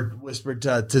 leaned over, whispered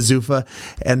to Zuffa.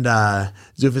 And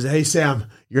Zuffa said, hey, Sam,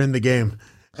 you're in the game.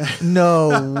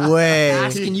 No way.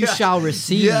 Ask and you shall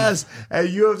receive. Yes, at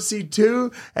UFC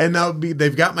 2, and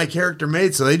they've got my character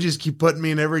made, so they just keep putting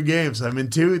me in every game. So I'm in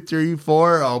 2, 3,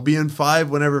 4. I'll be in 5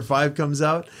 whenever 5 comes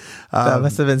out. That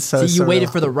must have been so. See, you surreal. waited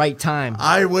for the right time.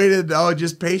 I waited,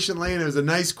 just patiently, and it was a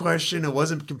nice question. It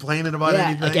wasn't complaining about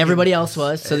anything. Like everybody else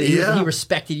was. So he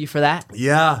respected you for that.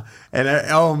 Yeah, and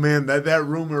oh man, that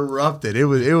room erupted. It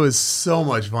was so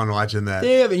much fun watching that.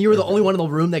 Damn, and you were the only one in the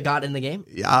room that got in the game?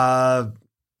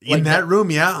 In that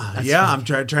room, yeah. I'm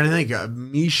trying to think.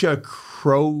 Misha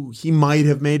Crow, he might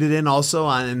have made it in also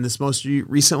in this most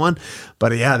recent one,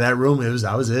 but yeah, that room,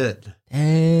 that was it.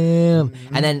 Damn.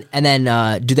 And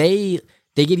then do they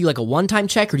give you like a one-time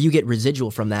check, or do you get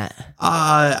residual from that?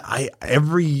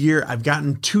 Every year I've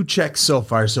gotten 2 checks so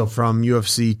far. So from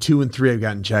UFC 2 and 3, I've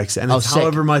gotten checks, and it's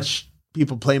however much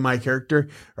people play my character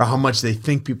or how much they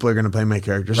think people are going to play my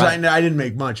character. So Right. I didn't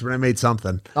make much, but I made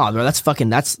something. Oh, bro,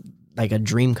 that's like a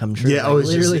dream come true. Yeah, like,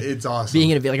 it's awesome. Being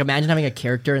in imagine having a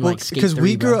character in like Skate 3, because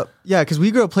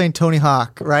we grew up playing Tony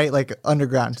Hawk, right? Like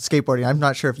underground skateboarding. I'm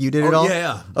not sure if you did it all.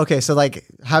 Yeah. Okay, so like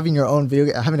having your own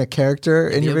having a character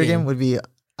in your video game would be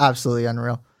absolutely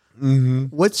unreal. Mm-hmm.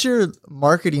 What's your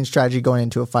marketing strategy going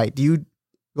into a fight? Do you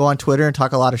go on Twitter and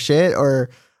talk a lot of shit, or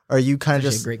are you kind of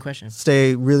just a great question.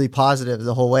 Stay really positive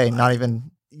the whole way, not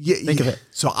even think of it?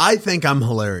 So I think I'm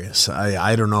hilarious.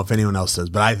 I don't know if anyone else does,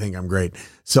 but I think I'm great.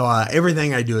 So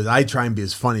everything I do is I try and be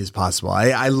as funny as possible.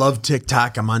 I love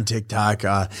TikTok. I'm on TikTok,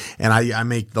 and I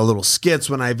make the little skits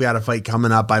when I've got a fight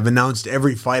coming up. I've announced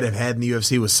every fight I've had in the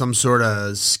UFC with some sort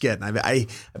of skit. And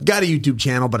I've got a YouTube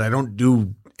channel, but I don't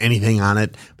do anything on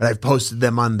it, but I've posted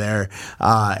them on there.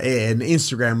 And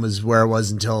Instagram was where it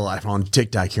was until I found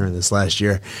TikTok here in this last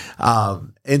year.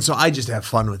 And so I just have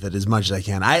fun with it as much as I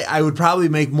can. I would probably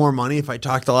make more money if I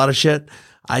talked a lot of shit.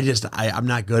 I'm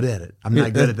not good at it. I'm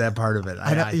not good at that part of it.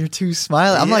 You're too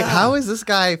smiling. I'm like, how is this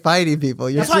guy fighting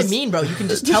people? That's what I mean, bro. You can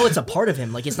just tell it's a part of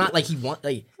him. Like, it's not like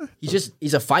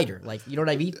he's a fighter. Like, you know what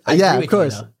I mean? I agree with of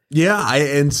course. You,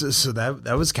 yeah, so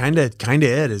that was kind of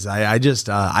it. Is I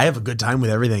have a good time with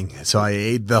everything. So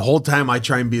the whole time I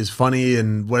try and be as funny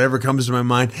and whatever comes to my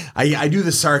mind. I do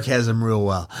the sarcasm real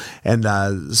well, and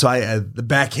so the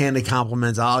backhanded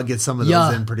compliments, I'll get some of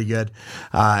those in pretty good,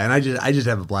 and I just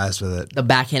have a blast with it. The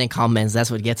backhanded compliments, that's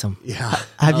what gets him. Yeah.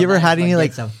 Have you ever had any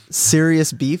like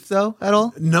serious beef though at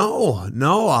all? No.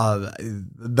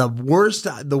 The worst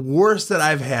that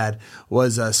I've had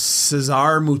was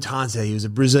Cesar Mutante. He was a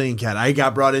Brazilian cat. I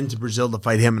got brought into Brazil to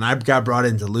fight him, and I got brought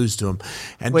in to lose to him.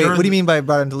 And wait, what do you mean by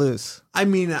brought in to lose? I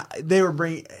mean, they were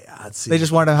bringing. Let's see. They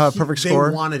just wanted to have a perfect score.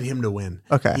 They wanted him to win.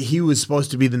 Okay. He was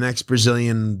supposed to be the next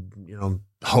Brazilian,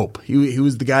 hope. He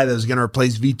was the guy that was going to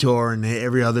replace Vitor and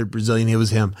every other Brazilian. It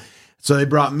was him. So they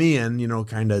brought me in,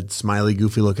 kind of smiley,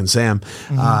 goofy looking Sam,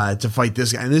 to fight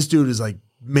this guy. And this dude is like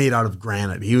made out of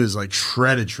granite. He was like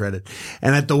shredded.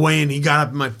 And at the weigh-in, he got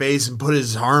up in my face and put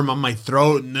his arm on my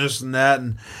throat and this and that.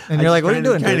 And you're like, what are you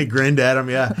doing? Kind of grinned at him,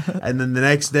 yeah. And then the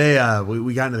next day,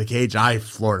 we got into the cage. And I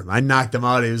floored him. I knocked him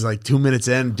out. He was like 2 minutes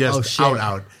in, just out.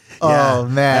 Yeah. Oh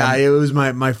man! Yeah, it was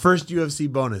my first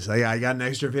UFC bonus. I got an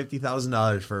extra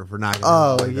 $50,000 for knocking.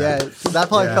 Oh yeah, that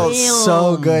probably felt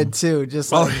so good too.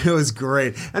 Just it was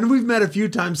great, and we've met a few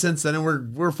times since then,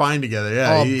 and we're fine together.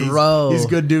 Yeah, bro, he's a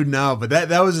good dude now. But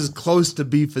that was as close to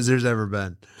beef as there's ever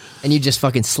been. And you just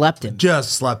fucking slept him.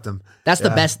 Just slept him. That's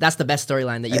the best. That's the best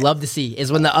storyline that you love to see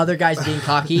is when the other guy's being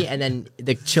cocky and then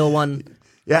the chill one.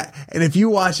 Yeah, and if you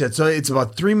watch it, so it's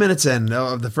about 3 minutes in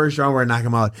of the first round where I knock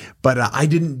him out, but I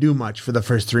didn't do much for the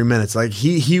first 3 minutes. Like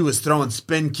he was throwing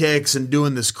spin kicks and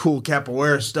doing this cool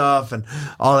capoeira stuff and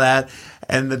all that,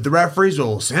 and the referees,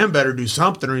 well, Sam better do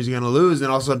something or he's going to lose, and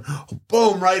all of a sudden,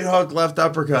 boom, right hook, left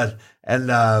uppercut.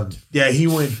 And he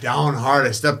went down hard.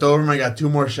 I stepped over him. I got 2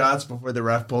 more shots before the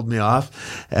ref pulled me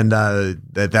off, and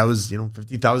that was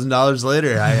 $50,000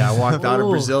 later. I walked out of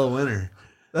Brazil a winner.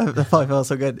 That probably felt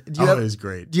so good. It was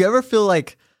great. Do you ever feel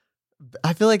like,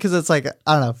 I feel like because it's like,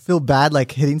 I don't know, feel bad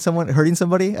like hurting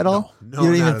somebody at all? No, you don't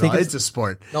not even at think all. It's a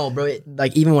sport. No, bro.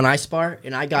 Like even when I spar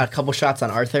and I got a couple shots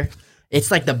on Arthur,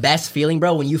 it's like the best feeling,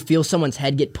 bro. When you feel someone's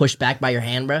head get pushed back by your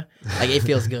hand, bro. Like it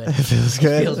feels good. It feels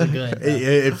good.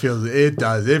 It feels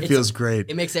good. It feels great.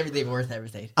 It makes everything worth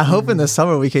everything. I hope in the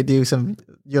summer we could do some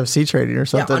UFC training or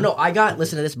something. Yeah, no,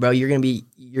 listen to this, bro.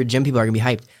 Your gym people are gonna be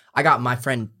hyped. I got my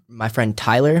friend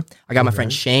Tyler. I got my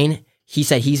friend Shane. He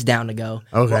said he's down to go.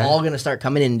 Okay. We're all gonna start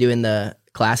coming in and doing the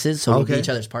classes, so we'll be each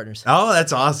other's partners. Oh,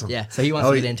 that's awesome. Yeah, so he wants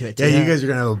to get into it too. Yeah, you guys are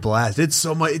gonna have a blast. It's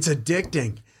so much. It's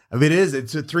addicting. I mean,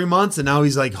 it's 3 months, and now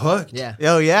he's like hooked. Yeah.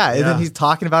 Oh yeah, and Yeah. then he's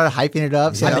talking about it, hyping it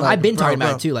up. saying, I've been bro, talking bro.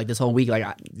 about it too, like this whole week. Like,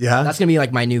 Yeah. that's gonna be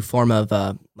like my new form of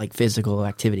like physical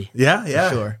activity. Yeah.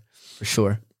 For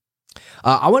sure.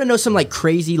 I want to know some like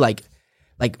crazy, like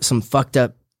some fucked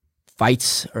up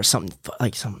fights or something,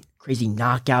 like some crazy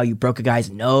knockout. You broke a guy's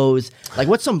nose. Like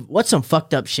what's some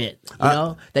fucked up shit, you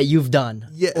know, that you've done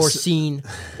yes. or seen,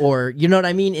 or you know what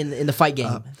I mean in the fight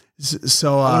game.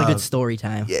 So I want a good story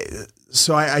time.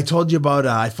 So I told you about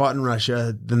I fought in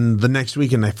Russia. Then the next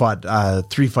weekend I fought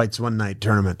 3 fights one night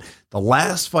tournament. The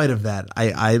last fight of that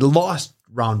I lost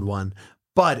round 1,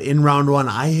 but in round 1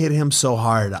 I hit him so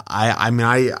hard.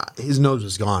 His nose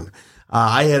was gone.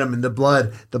 I hit him in the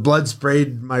blood. The blood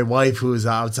sprayed my wife, who was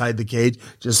outside the cage,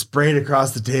 just sprayed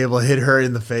across the table, hit her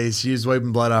in the face. She was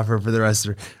wiping blood off her for the rest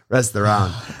of the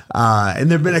round. And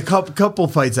there've been a couple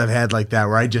fights I've had like that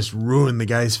where I just ruined the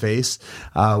guy's face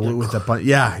with a punch.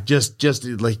 Yeah, just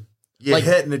like you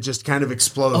hit and it just kind of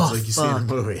explodes like you see in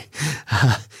the movie.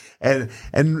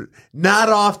 And not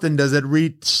often does it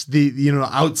reach the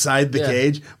outside the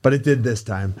cage, but it did this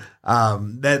time.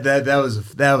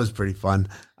 That was pretty fun.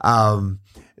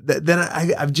 Then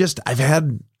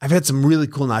I've had some really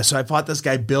cool nights. So I fought this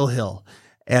guy Bill Hill,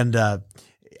 and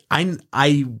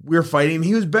we were fighting.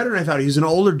 He was better than I thought. He was an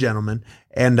older gentleman,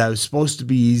 and I was supposed to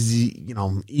be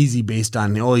easy based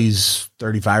on he's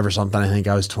 35 or something. I think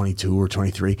I was 22 or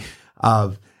 23.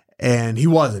 And he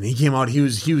wasn't. He came out. He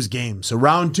was game. So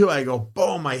round 2, I go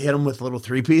boom. I hit him with a little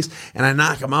 3-piece, and I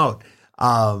knock him out.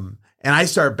 And I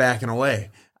start backing away.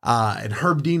 And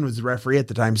Herb Dean was the referee at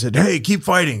the time. He said, "Hey, keep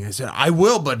fighting." I said, "I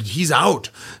will, but he's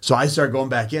out." So I start going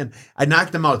back in. I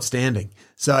knocked him out standing.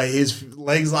 So his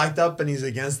legs locked up and he's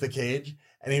against the cage,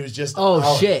 and he was just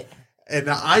out. Shit. And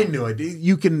I knew it.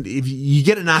 You can, if you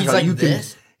get a knockout, He's like you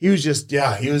this? can. He was just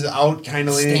he was out, kind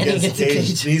of leaning Standing against the against the cage.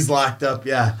 cage. And he's locked up.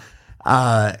 Yeah.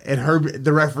 And Herb,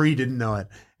 the referee, didn't know it.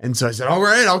 And so I said, "All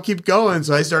right, I'll keep going."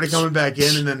 So I started coming back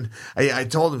in, and then I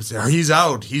told him, "He's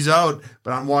out.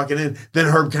 But I'm walking in. Then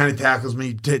Herb kind of tackles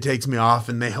me, takes me off,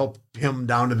 and they help him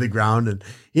down to the ground. And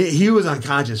he was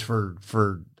unconscious for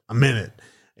a minute.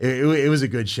 It was a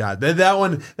good shot. That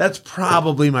one, that's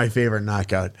probably my favorite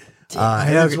knockout.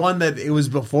 And it's one that it was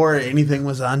before anything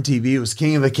was on TV. It was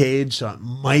King of the Cage, so it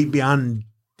might be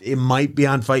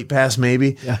on Fight Pass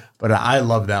maybe. Yeah. But I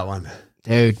love that one.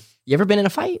 Dude, you ever been in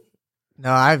a fight?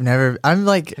 No, I've never. I'm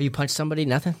like Have you punched somebody?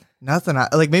 Nothing? nothing.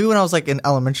 Like maybe when I was like in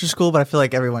elementary school, but I feel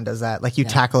like everyone does that. Like you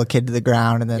tackle a kid to the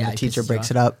ground and then the it teacher pisses breaks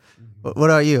you it up. What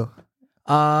about you?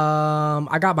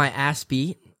 I got my ass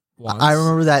beat once. I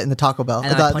remember that in the Taco Bell.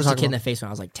 And I punched a kid in the face when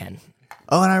I was like 10.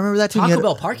 Oh, and I remember that too. Taco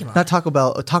Bell parking lot. Not Taco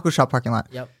Bell, a taco shop parking lot.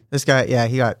 Yep. This guy, yeah,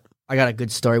 he got. I got a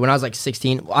good story. When I was like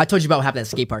 16, I told you about what happened at the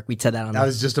skate park. We said that on I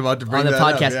was just about to bring the that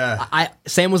podcast. up, yeah.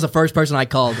 Sam was the first person I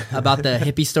called about the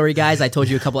hippie story, guys. I told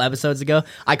you a couple episodes ago.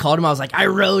 I called him. I was like, I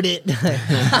wrote it.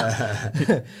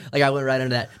 Like I went right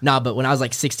into that. Nah, but when I was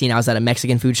like 16, I was at a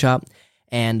Mexican food shop,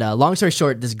 and long story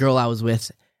short, this girl I was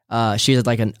with, she had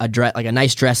like a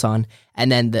nice dress on, and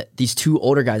then these two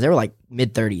older guys, they were like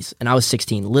mid 30s, and I was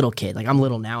 16, little kid. Like I'm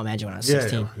little now. Imagine when I was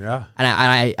 16. Yeah. And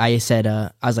I said,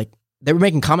 I was like, they were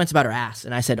making comments about her ass.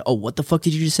 And I said, "Oh, what the fuck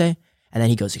did you just say?" And then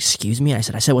he goes, "Excuse me?" And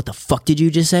I said, "What the fuck did you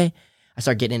just say?" I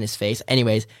start getting in his face.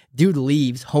 Anyways, dude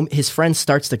leaves. His friend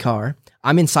starts the car.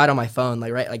 I'm inside on my phone,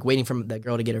 like waiting for the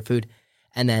girl to get her food.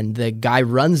 And then the guy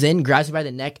runs in, grabs me by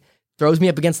the neck, throws me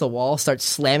up against the wall, starts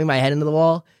slamming my head into the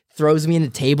wall, throws me into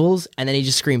tables, and then he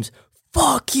just screams,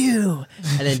 "Fuck you!"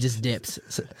 And then just dips.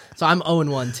 So I'm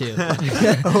 0-1 too.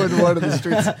 0-1 in the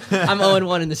streets. I'm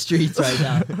 0-1 in the streets right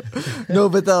now. No,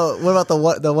 but what about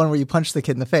the one where you punched the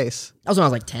kid in the face? That was when I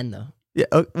was like 10 though. Yeah.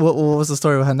 What was the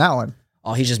story behind that one?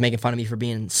 Oh, he's just making fun of me for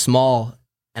being small,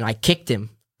 and I kicked him,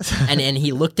 and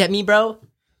he looked at me, bro,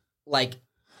 like,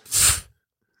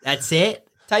 "That's it,"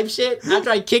 type shit. After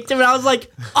I kicked him, and I was like,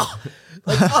 "Oh,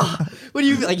 what do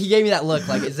you like?" He gave me that look,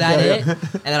 like, "Is that it?"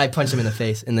 And then I punched him in the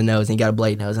face, in the nose, and he got a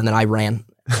blade nose, and then I ran.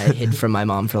 I hid from my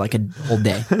mom for like a whole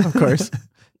day. Of course.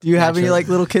 Do you have any like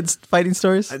little kids fighting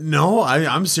stories? No,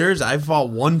 I'm serious. I fought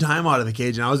one time out of the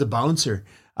cage, and I was a bouncer.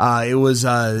 It was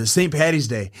St. Patty's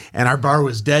Day, and our bar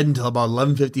was dead until about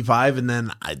 11:55, and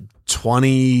then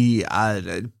 20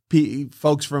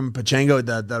 folks from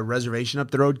Pachango, the reservation up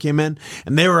the road, came in,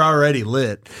 and they were already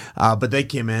lit, but they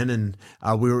came in, and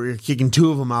we were kicking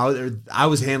two of them out. I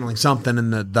was handling something,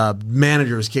 and the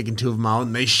manager was kicking two of them out,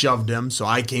 and they shoved him, so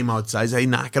I came outside. I said, "Hey,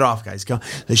 knock it off, guys."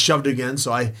 They shoved again,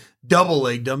 so I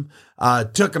double-legged him,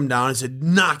 took him down, and said,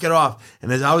 "Knock it off."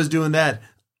 And as I was doing that,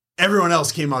 everyone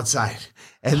else came outside.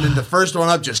 And then the first one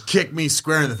up just kicked me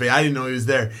square in the face. I didn't know he was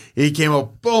there. He came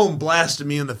up, boom, blasted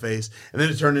me in the face. And then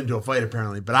it turned into a fight,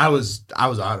 apparently. But I was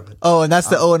out of it. Oh, and that's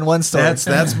the 0-1 story.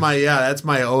 That's my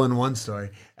 0-1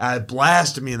 story. It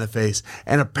blasted me in the face.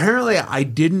 And apparently I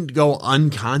didn't go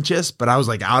unconscious, but I was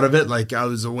like out of it. Like I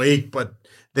was awake, but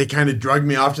they kind of drugged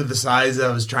me off to the side as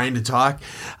I was trying to talk.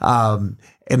 And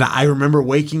I remember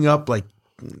waking up, like,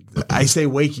 I say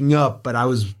waking up, but I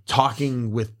was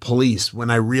talking with police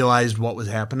when I realized what was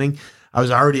happening. I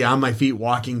was already on my feet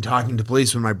walking, talking to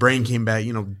police when my brain came back,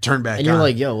 turned back on. And you're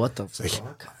like, yo, what the fuck?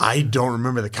 Like, I don't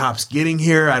remember the cops getting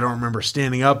here. I don't remember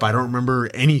standing up. I don't remember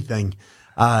anything.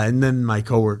 And then my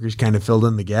coworkers kind of filled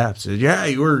in the gaps. Said, yeah,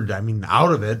 you were,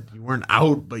 out of it. You weren't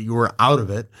out, but you were out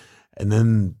of it. And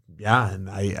then, and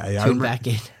I tuned back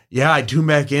in. Yeah, I tuned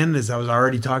back in as I was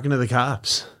already talking to the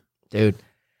cops. Dude.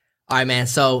 All right, man.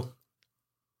 So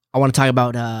I want to talk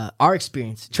about our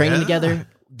experience training together,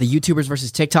 the YouTubers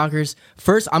versus TikTokers.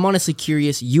 First, I'm honestly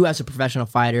curious, you as a professional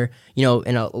fighter,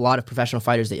 and a lot of professional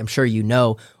fighters that I'm sure you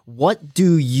know, what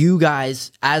do you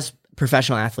guys as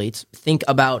professional athletes think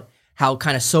about how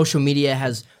kind of social media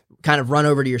has kind of run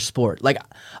over to your sport? Like,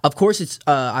 of course, it's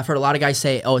I've heard a lot of guys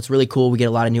say, oh, it's really cool. We get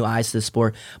a lot of new eyes to the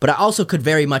sport. But I also could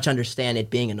very much understand it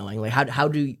being annoying. Like, how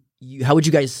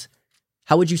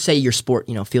would you say your sport,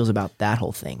 feels about that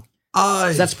whole thing?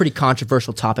 'Cause that's a pretty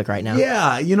controversial topic right now.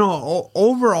 Yeah,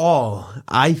 overall,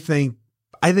 I think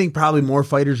probably more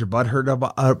fighters are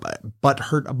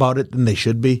butthurt about it than they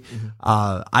should be. Mm-hmm.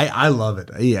 I love it.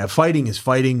 Yeah, fighting is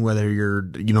fighting, whether you're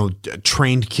a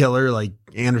trained killer like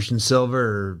Anderson Silva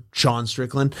or Sean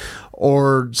Strickland,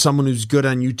 or someone who's good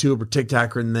on YouTube or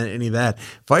TikTok or any of that.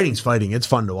 Fighting's fighting. It's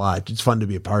fun to watch. It's fun to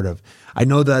be a part of. I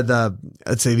know that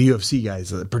let's say the UFC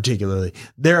guys particularly,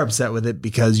 they're upset with it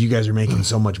because you guys are making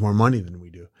so much more money than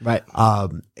we do. Right.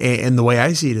 And the way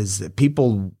I see it is that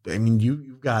people,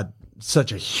 you've got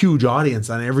such a huge audience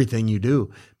on everything you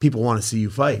do. People want to see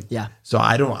you fight. Yeah. So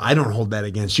I don't hold that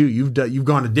against you. You've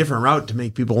gone a different route to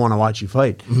make people want to watch you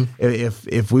fight. Mm-hmm.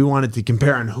 If we wanted to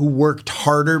compare on who worked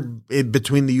harder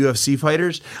between the UFC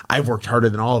fighters, I've worked harder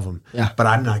than all of them. Yeah. But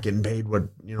I'm not getting paid what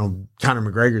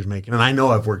Conor McGregor's making, and I know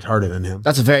I've worked harder than him.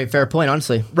 That's a very fair point,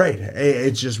 honestly. Right.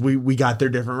 It's just we got their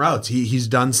different routes. He's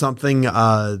done something.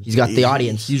 He's got the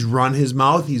audience. He's run his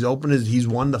mouth. He's opened he's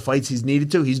won the fights he's needed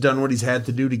to. He's done what he's had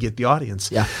to do to get the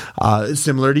audience. Yeah.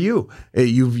 Similar to you.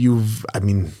 You've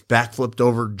backflipped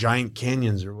over giant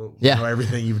canyons or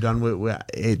everything you've done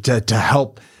to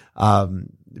help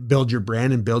build your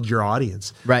brand and build your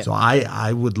audience. Right. So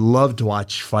I would love to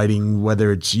watch fighting,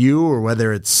 whether it's you or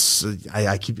whether it's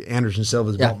I keep Anderson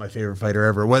Silva's about my favorite fighter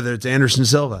ever, whether it's Anderson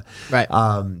Silva. Right.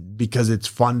 Because it's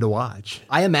fun to watch.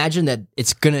 I imagine that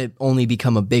it's going to only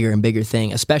become a bigger and bigger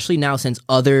thing, especially now since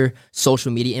other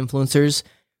social media influencers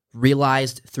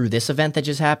realized through this event that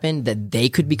just happened that they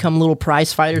could become little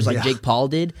prize fighters like Jake Paul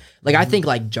did. Like, I think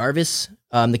like Jarvis,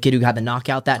 the kid who had the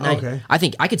knockout that night, I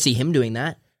think I could see him doing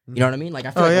that. You know what I mean? Like,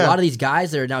 I feel like a lot of these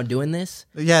guys that are now doing this.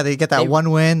 Yeah, they get that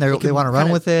one win. They want to run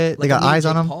with it. Like, they got eyes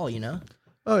on them. Paul,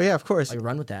 Oh, yeah, of course. Like,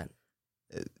 run with that.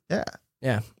 Yeah.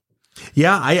 Yeah.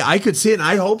 Yeah, I could see it, and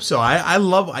I hope so. I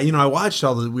love, I watched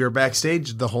we were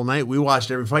backstage the whole night. We watched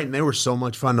every fight, and they were so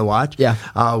much fun to watch. Yeah.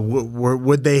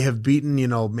 Would they have beaten,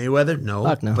 Mayweather? No.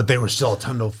 Fuck no. But they were still a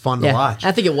ton of fun to watch.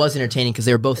 I think it was entertaining because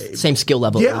they were both same skill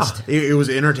level. Yeah, it was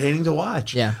entertaining to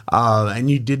watch. Yeah. And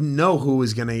you didn't know who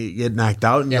was going to get knocked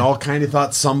out, and you all kind of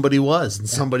thought somebody was, and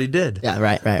somebody did. Yeah,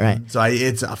 right. So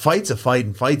it's a fight's a fight,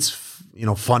 and fight's,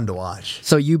 fun to watch.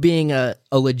 So you being a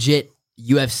legit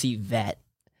UFC vet,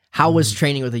 how was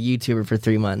training with a YouTuber for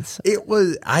 3 months?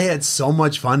 I had so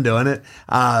much fun doing it.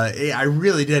 I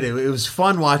really did. It was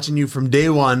fun watching you from day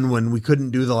one when we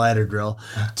couldn't do the ladder drill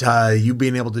to you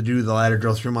being able to do the ladder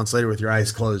drill 3 months later with your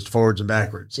eyes closed, forwards and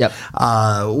backwards. Yep.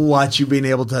 Watch you being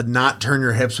able to not turn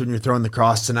your hips when you're throwing the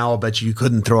cross to now I'll bet you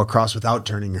couldn't throw a cross without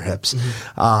turning your hips.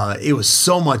 Mm-hmm. It was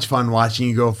so much fun watching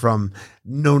you go from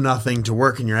know nothing to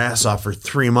working your ass off for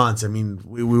 3 months. I mean,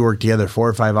 we worked together 4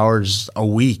 or 5 hours a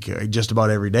week, just about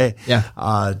every day. Yeah.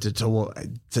 It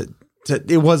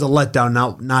was a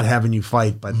letdown not having you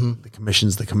fight, but the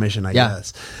commission's the commission, I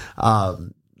guess.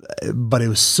 But it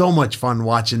was so much fun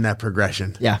watching that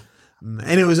progression. Yeah.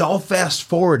 And it was all fast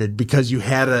forwarded because you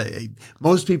had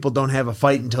most people don't have a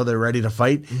fight until they're ready to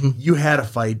fight. Mm-hmm. You had a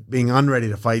fight being unready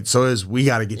to fight. So we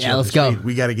got to get you up. Let's go.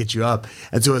 We got to get you up.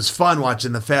 And so it was fun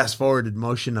watching the fast forwarded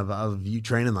motion of you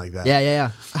training like that.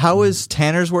 Yeah. How is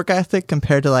Tanner's work ethic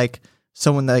compared to like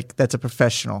someone that's a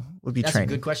professional would be That's training?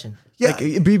 a good question. Yeah.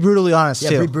 Like, be brutally honest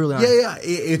too. Be brutally honest. Yeah.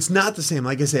 It's not the same.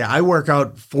 Like I say, I work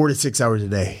out 4 to 6 hours a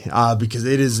day because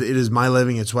it is my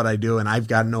living. It's what I do, and I've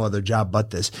got no other job but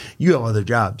this. You have other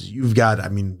jobs. You've got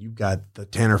the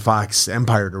Tanner Fox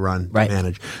empire to run, Right. to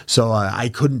manage. So I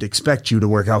couldn't expect you to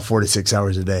work out 4 to 6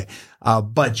 hours a day.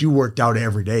 But you worked out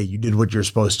every day. You did what you're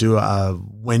supposed to.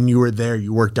 When you were there,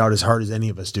 you worked out as hard as any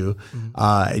of us do.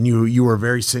 And you were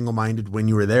very single-minded when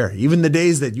you were there. Even the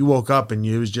days that you woke up and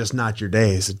it was just not your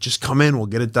day. So just come in, we'll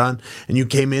get it done. And you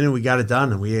came in and we got it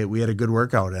done, and we had a good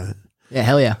workout at it. Yeah,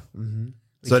 hell yeah.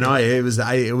 So no, it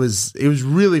was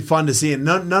really fun to see, and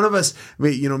none of us,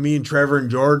 me and Trevor and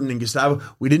Jordan and Gustavo,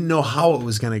 we didn't know how it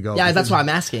was going to go. Yeah, that's why I'm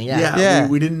asking. Yeah. Yeah.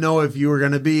 We didn't know if you were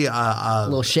going to be A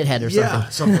little shithead or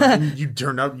something. Yeah, and you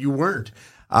turned out you weren't.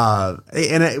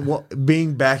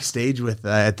 Being backstage with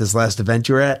at this last event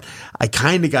you were at, I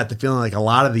kind of got the feeling like a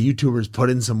lot of the YouTubers put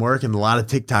in some work and a lot of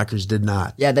TikTokers did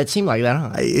not. Yeah, that seemed like that,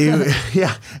 huh?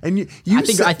 And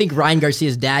I think Ryan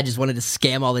Garcia's dad just wanted to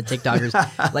scam all the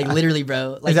TikTokers. Like literally,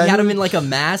 bro. Like that he had who- them in like a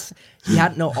mass.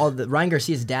 Ryan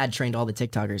Garcia's dad trained all the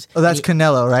TikTokers. Oh, that's And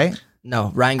Canelo, right? no,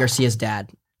 Ryan Garcia's dad,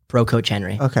 pro coach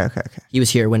Henry. Okay. He was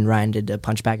here when Ryan did the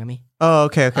punch bag on me. Oh,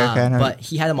 okay. I know. But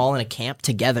he had them all in a camp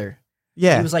together.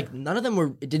 yeah. He was like, none of them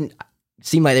were. It didn't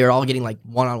seem like they were all getting like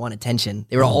one-on-one attention.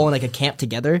 They were all in like a camp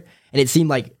together, and it seemed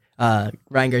like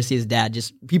Ryan Garcia's dad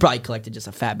he probably collected just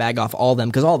a fat bag off all of them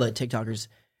because all the TikTokers,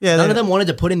 none of them wanted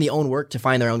to put in the own work to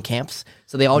find their own camps,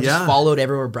 so they all just followed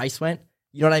everywhere Bryce went.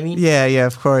 You know what I mean? Yeah,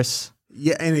 of course.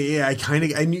 Yeah, and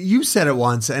you said it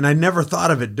once, and I never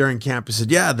thought of it during camp. I said,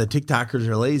 yeah, the TikTokers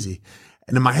are lazy.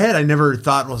 And in my head, I never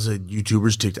thought, well, the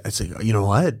YouTubers, TikTok. I say, you know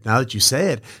what? Now that you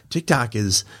say it, TikTok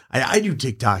is, I do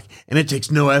TikTok, and it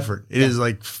takes no effort. It is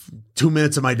like 2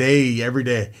 minutes of my day every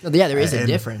day. Yeah, there is a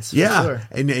difference. Yeah. For sure.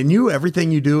 And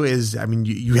everything you do is,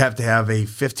 you have to have a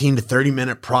 15 to 30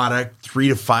 minute product 3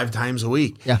 to 5 times a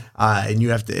week. Yeah. And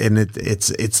you have to, and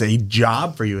it's a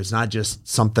job for you. It's not just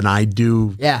something I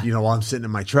do, while I'm sitting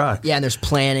in my truck. Yeah, and there's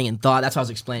planning and thought. That's what I was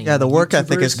explaining. Yeah, the work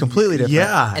ethic is completely different.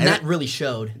 Yeah. and that really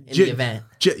showed in the event.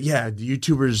 The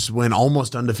YouTubers went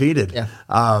almost undefeated. Yeah.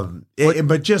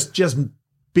 But just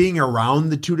being around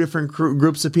the two different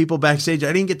groups of people backstage,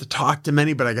 I didn't get to talk to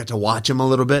many, but I got to watch them a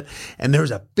little bit. And there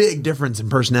was a big difference in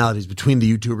personalities between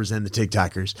the YouTubers and the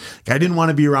TikTokers. I didn't want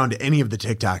to be around any of the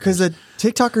TikTokers. Because the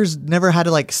TikTokers never had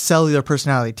to like sell their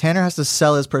personality. Tanner has to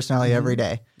sell his personality every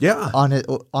day. Yeah.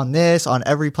 On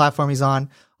every platform he's on.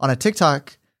 On a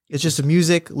TikTok, it's just a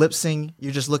music, lip sync.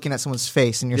 You're just looking at someone's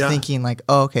face and you're thinking like,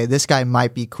 oh, okay, this guy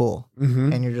might be cool.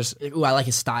 And you're just, Ooh, I like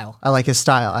his style. I like his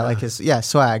style. I like his,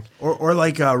 swag. Or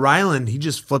like Rylan, he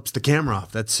just flips the camera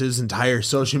off. That's his entire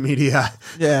social media.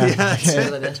 Yeah.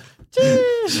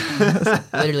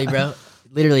 Literally, bro.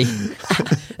 Literally.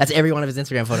 That's every one of his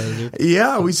Instagram photos, dude.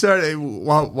 Yeah, we started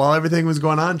while everything was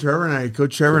going on.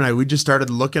 Coach Trevor and I, we just started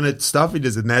looking at stuff he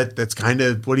does, and that's kind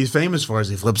of what he's famous for. Is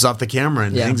he flips off the camera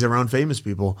and hangs around famous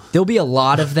people. There'll be a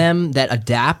lot of them that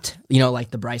adapt.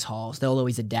 Like the Bryce Halls, they'll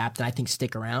always adapt, and I think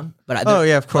stick around. But of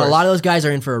but course. a lot of those guys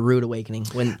are in for a rude awakening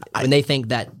when they think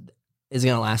that is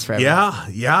going to last forever. Yeah,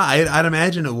 I'd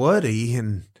imagine it would.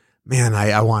 And man,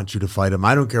 I want you to fight him.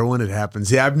 I don't care when it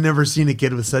happens. Yeah, I've never seen a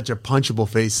kid with such a punchable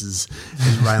face as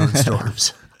Rylan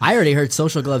Storms. I already heard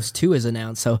Social Gloves 2 is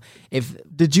announced. So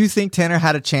Did you think Tanner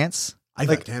had a chance? I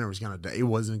thought Tanner was gonna die. It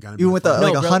wasn't gonna be. Even with No,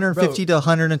 bro, 150 to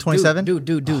 127?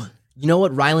 dude. You know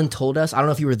what Rylan told us? I don't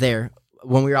know if you were there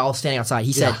when we were all standing outside.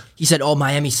 He said, "Oh,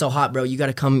 Miami's so hot, bro. You got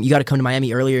to come to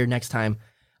Miami earlier next time."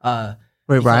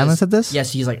 Wait, Rylan said this?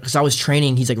 Yes, he's like, because I was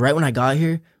training. He's like, right when I got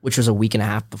here, which was a week and a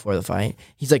half before the fight.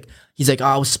 He's like, oh,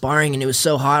 I was sparring and it was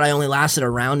so hot. I only lasted a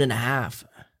round and a half.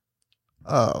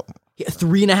 Oh.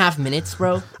 3.5 minutes,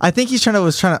 bro. I think was trying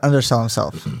to undersell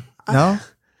himself. No?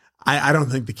 I don't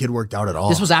think the kid worked out at all.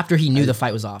 This was after he knew the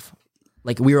fight was off.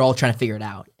 Like we were all trying to figure it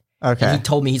out. Okay. And he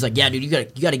told me, he's like, yeah, dude, you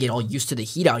got to get all used to the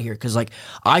heat out here because like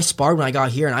I sparred when I got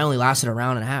here and I only lasted a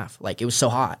round and a half. Like it was so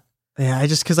hot. Yeah,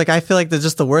 because I feel like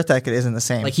the worth ethic isn't the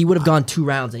same. Like he would have gone 2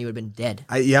 rounds and he would have been dead.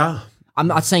 I'm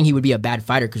not saying he would be a bad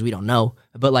fighter because we don't know,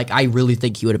 but like I really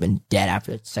think he would have been dead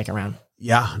after the second round.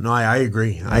 Yeah, no, I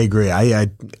agree. I agree.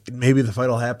 I maybe the fight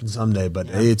will happen someday, but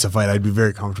it's a fight I'd be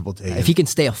very comfortable taking. If he can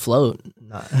stay afloat,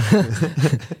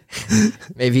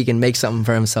 maybe he can make something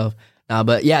for himself.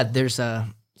 But yeah, there's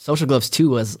Social Gloves 2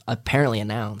 was apparently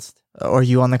announced. Are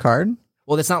you on the card?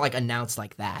 Well, it's not like announced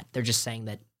like that. They're just saying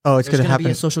that. Oh, it's going to happen.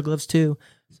 Be a Social Gloves 2.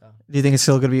 So. Do you think it's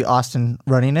still going to be Austin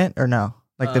running it or no?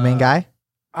 Like the main guy?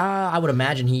 I would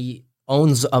imagine he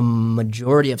owns a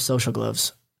majority of Social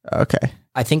Gloves. Okay.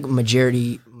 I think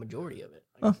majority of it.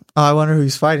 Oh, I wonder who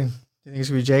he's fighting. Do You think it's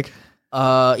gonna be Jake?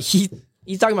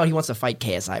 He's talking about he wants to fight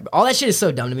KSI. All that shit is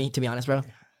so dumb to me, to be honest, bro.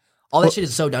 All that shit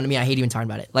is so dumb to me. I hate even talking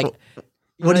about it. Like,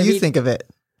 What do you think of it?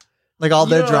 Like all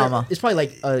their drama. It's probably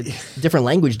like a different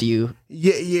language to you.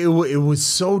 Yeah, it was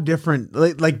so different.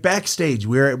 Like backstage,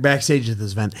 we were backstage at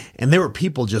this event, and there were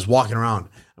people just walking around.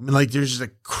 I mean, like there's just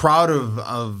a crowd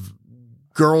of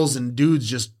girls and dudes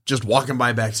just walking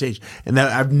by backstage, and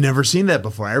that I've never seen that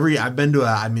before. I've been to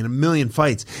a million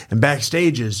fights, and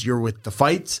backstage is you're with the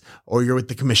fights or you're with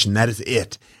the commission. That is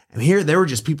it. And here, there were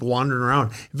just people wandering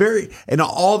around. And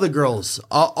all the girls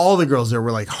there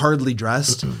were like hardly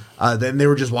dressed. Then they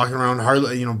were just walking around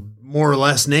hardly, more or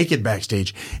less naked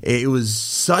backstage. It was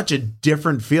such a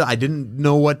different feel. I didn't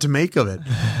know what to make of it.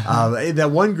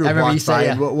 That one group walked by.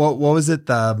 Yeah. What was it?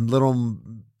 The little.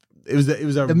 It was the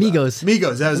Migos.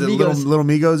 Migos. That was the little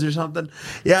Migos or something.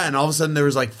 Yeah, and all of a sudden there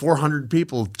was like 400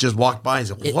 people just walked by and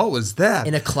said, "What was that?"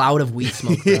 In a cloud of weed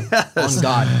smoke, bro. Yes. On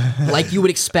God, like you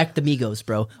would expect the Migos,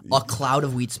 bro. A cloud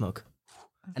of weed smoke,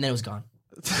 and then it was gone.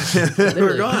 They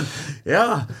were gone.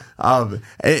 Yeah, and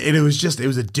it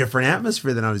was a different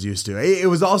atmosphere than I was used to. It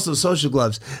was also Social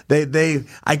Gloves.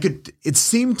 It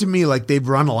seemed to me like they've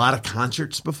run a lot of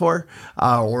concerts before,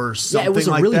 or something. Yeah, it was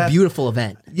a really beautiful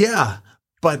event. Yeah.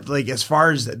 But like as far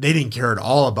as they didn't care at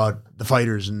all about the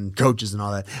fighters and coaches and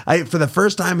all that. For the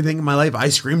first time I think in my life, I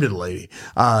screamed at a lady.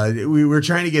 We were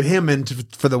trying to get him in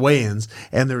for the weigh-ins,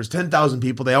 and there was 10,000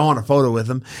 people. They all want a photo with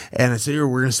him. And I said, we're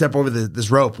going to step over this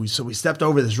rope. So we stepped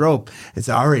over this rope and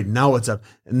said, all right, now what's up?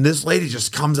 And this lady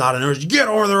just comes out and goes, get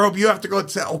over the rope. You have to go. And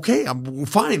say, okay, I'm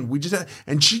fine.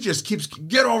 And she just keeps,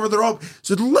 get over the rope.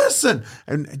 Said, listen,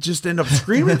 and just end up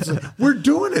screaming. We're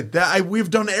doing it. We've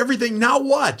done everything. Now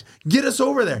what? Get us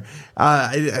over there.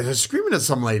 I was screaming at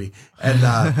some lady.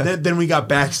 And then we got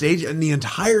backstage, and the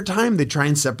entire time they try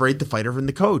and separate the fighter from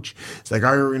the coach. It's like, all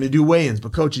right, we're going to do weigh-ins,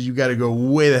 but coaches, you got to go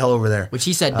way the hell over there. Which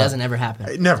he said doesn't ever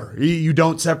happen. Never. You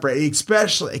don't separate,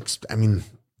 especially,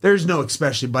 there's no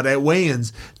especially, but at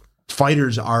weigh-ins,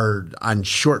 fighters are on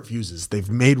short fuses. They've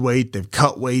made weight, they've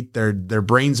cut weight, their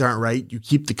brains aren't right. You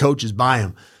keep the coaches by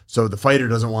them. So the fighter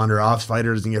doesn't wander off,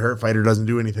 fighter doesn't get hurt, fighter doesn't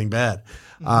do anything bad.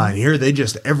 And here they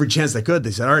just, every chance they could,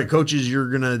 they said, all right, coaches,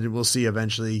 we'll see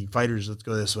eventually. Fighters, let's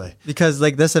go this way. Because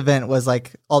like this event was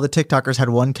like all the TikTokers had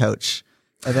one coach,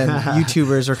 and then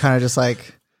YouTubers were kind of just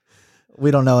like,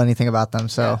 we don't know anything about them.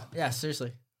 So yeah,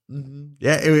 seriously. Mm-hmm.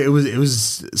 Yeah, it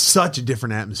was such a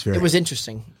different atmosphere. It was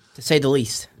interesting, to say the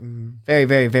least. Mm-hmm. Very,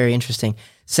 very, very interesting.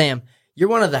 Sam, you're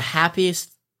one of the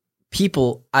happiest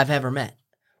people I've ever met.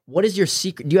 What is your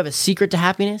secret? Do you have a secret to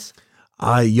happiness?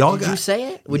 Would you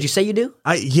say it? Would you say you do?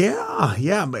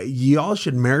 Yeah. But y'all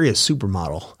should marry a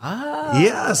supermodel.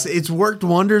 Yes, it's worked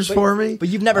wonders for me. But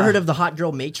you've never heard of the Hot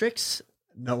Girl Matrix?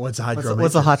 No, what's a Hot Girl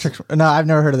Matrix? What's a Hot Girl? No, I've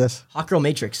never heard of this. Hot Girl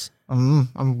Matrix. It's a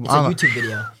YouTube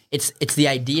video. It's the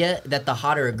idea that the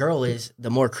hotter a girl is, the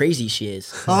more crazy she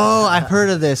is. Oh, I've heard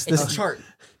of this. It's a chart.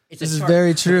 This is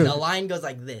very true. The line goes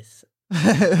like this.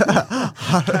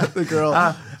 The girl.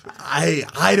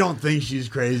 I don't think she's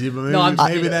crazy, but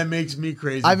maybe that makes me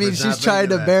crazy. I mean, she's trying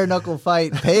to bare knuckle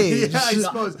fight Paige. Yeah, I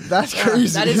suppose. That's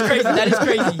crazy. That is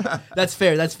crazy. That's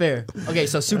fair. Okay,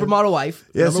 so supermodel wife.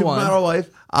 Yeah, number supermodel one. wife.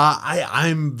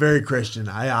 I'm very Christian.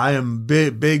 I am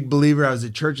big believer. I was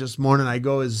at church this morning. I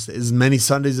go as many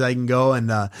Sundays as I can go, and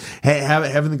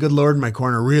having the good Lord in my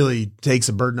corner really takes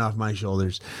a burden off my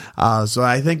shoulders. So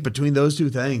I think between those two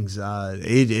things,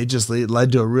 it just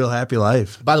led to a real happy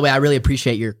life. By the way, I really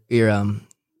appreciate your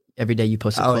every day you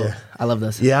post a quote. Yeah. I love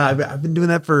this. Yeah, I've been doing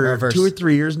that for 2 or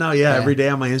 3 years now. Yeah, every day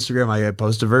on my Instagram I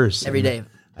post a verse. Every day.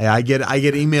 I get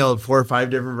emailed 4 or 5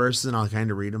 different verses, and I'll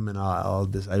kind of read them, and I'll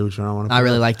decide which one I want to. I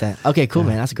really like that. Okay, cool,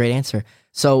 man. That's a great answer.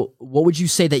 So, what would you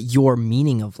say that your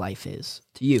meaning of life is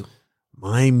to you?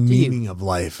 My meaning of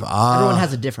life. Everyone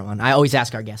has a different one. I always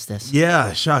ask our guests this.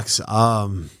 Yeah, shucks.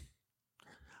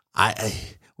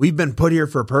 We've been put here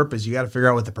for a purpose. You got to figure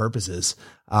out what the purpose is.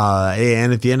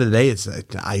 And at the end of the day, it's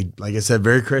like I said,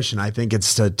 very Christian. I think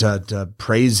it's to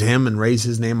praise Him and raise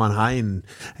His name on high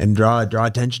and draw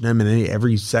attention to Him in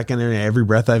every second and every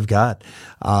breath I've got.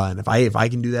 And if I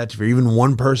can do that for even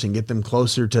one person, get them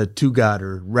closer to God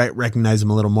or recognize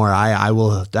Him a little more, I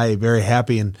will die very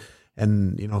happy and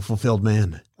fulfilled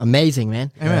man. Amazing,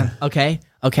 man. Amen. Okay.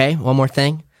 One more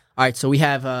thing. All right, so we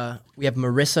have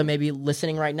Marissa maybe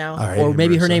listening right now, right, or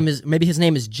maybe Marissa. his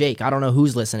name is Jake. I don't know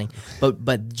who's listening,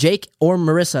 but Jake or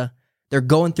Marissa, they're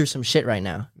going through some shit right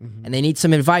now, and they need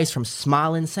some advice from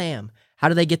Smilen Sam. How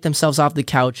do they get themselves off the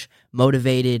couch,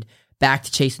 motivated, back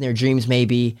to chasing their dreams?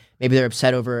 Maybe they're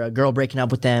upset over a girl breaking up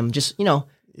with them. Just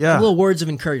little words of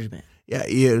encouragement.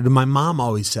 Yeah, my mom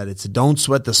always said it's don't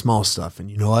sweat the small stuff,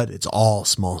 and you know what? It's all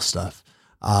small stuff.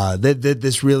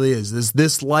 This really is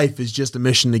this life is just a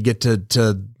mission to get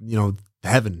to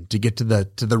heaven, to get to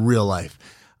the real life.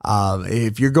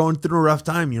 If you're going through a rough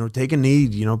time, take a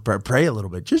knee, pray a little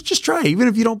bit. Just try. Even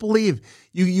if you don't believe,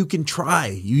 you can try.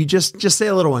 You just say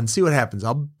a little one, see what happens.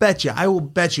 I will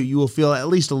bet you will feel at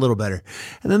least a little better.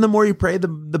 And then the more you pray, the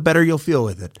better you'll feel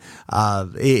with it.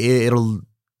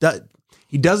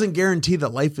 He doesn't guarantee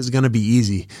that life is going to be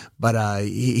easy, but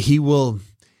he will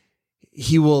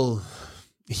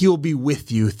be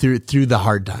with you through the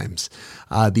hard times.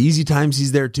 The easy times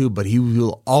he's there too, but he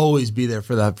will always be there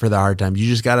for the hard times. You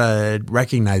just got to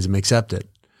recognize him, accept it.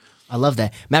 I love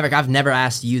that. Maverick, I've never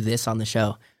asked you this on the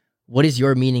show. What is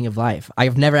your meaning of life?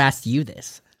 I've never asked you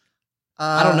this.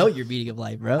 I don't know your meaning of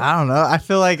life, bro. I don't know. I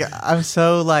feel like I'm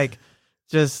so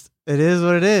just it is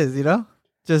what it is,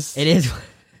 Just it is.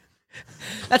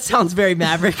 That sounds very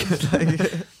Maverick.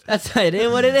 That's it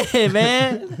is what it is,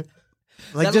 man.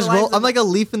 Just roll. I'm like a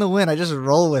leaf in the wind. I just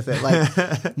roll with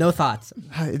it. No thoughts.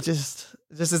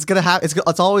 It's gonna happen.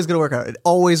 It's always gonna work out. It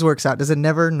always works out. Does it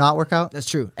never not work out? That's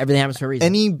true. Everything happens for a reason.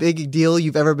 Any big deal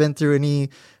you've ever been through, any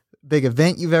big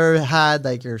event you've ever had,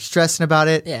 you're stressing about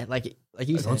it. Yeah, like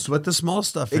you said. Don't sweat the small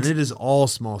stuff, and it is all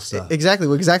small stuff. Exactly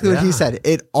what he said.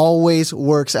 It always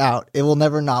works out. It will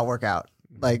never not work out.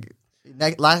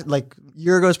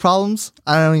 Year ago's problems,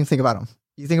 I don't even think about them.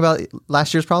 You think about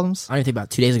last year's problems? I don't even think about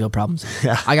 2 days ago problems.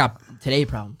 Yeah. I got today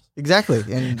problems. Exactly,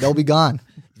 and they'll be gone.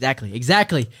 Exactly.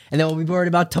 And then we'll be worried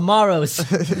about tomorrow's.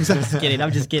 I'm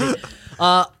just kidding.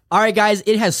 All right, guys,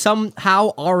 it has somehow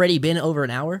already been over an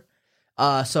hour.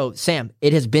 So, Sam,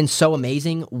 it has been so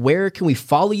amazing. Where can we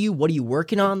follow you? What are you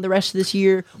working on the rest of this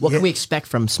year? What can we expect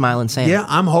from Smilen Sam? Yeah,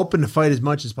 I'm hoping to fight as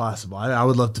much as possible. I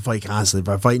would love to fight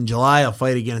constantly. If I fight in July, I'll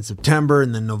fight again in September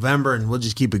and then November, and we'll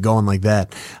just keep it going like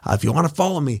that. If you want to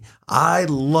follow me, I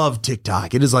love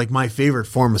TikTok. It is my favorite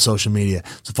form of social media.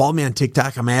 So follow me on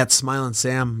TikTok. I'm at Smilen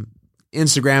Sam.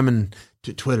 Instagram and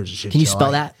Twitter's a shit show. Can you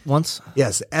spell that once?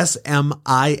 Yes, SMILEN.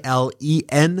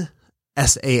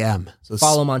 SAM. So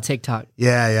follow him on TikTok.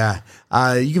 Yeah.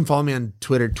 You can follow me on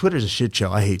Twitter. Twitter's a shit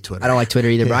show. I hate Twitter. I don't like Twitter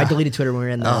either, but I deleted Twitter when we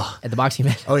were at the boxing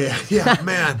match. Oh, yeah,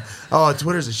 man. Oh,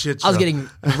 Twitter's a shit show. I was getting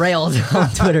railed on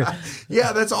Twitter.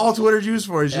 Yeah, that's all Twitter's used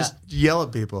for is just yell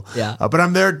at people. Yeah. But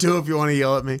I'm there too if you want to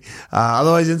yell at me.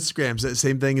 Otherwise, Instagram's the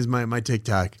same thing as my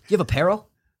TikTok. Do you have apparel?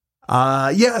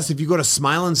 Yes, if you go to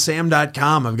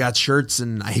smilensam.com, I've got shirts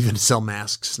and I even sell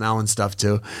masks now and stuff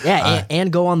too. Yeah,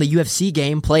 and go on the UFC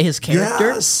game, play his character.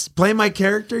 Yes, play my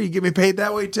character. You get me paid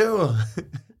that way too.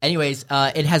 Anyways,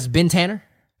 it has been Tanner.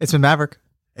 It's been Maverick.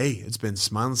 Hey, it's been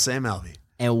Smilen Sam Alvey.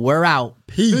 And we're out.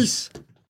 Peace.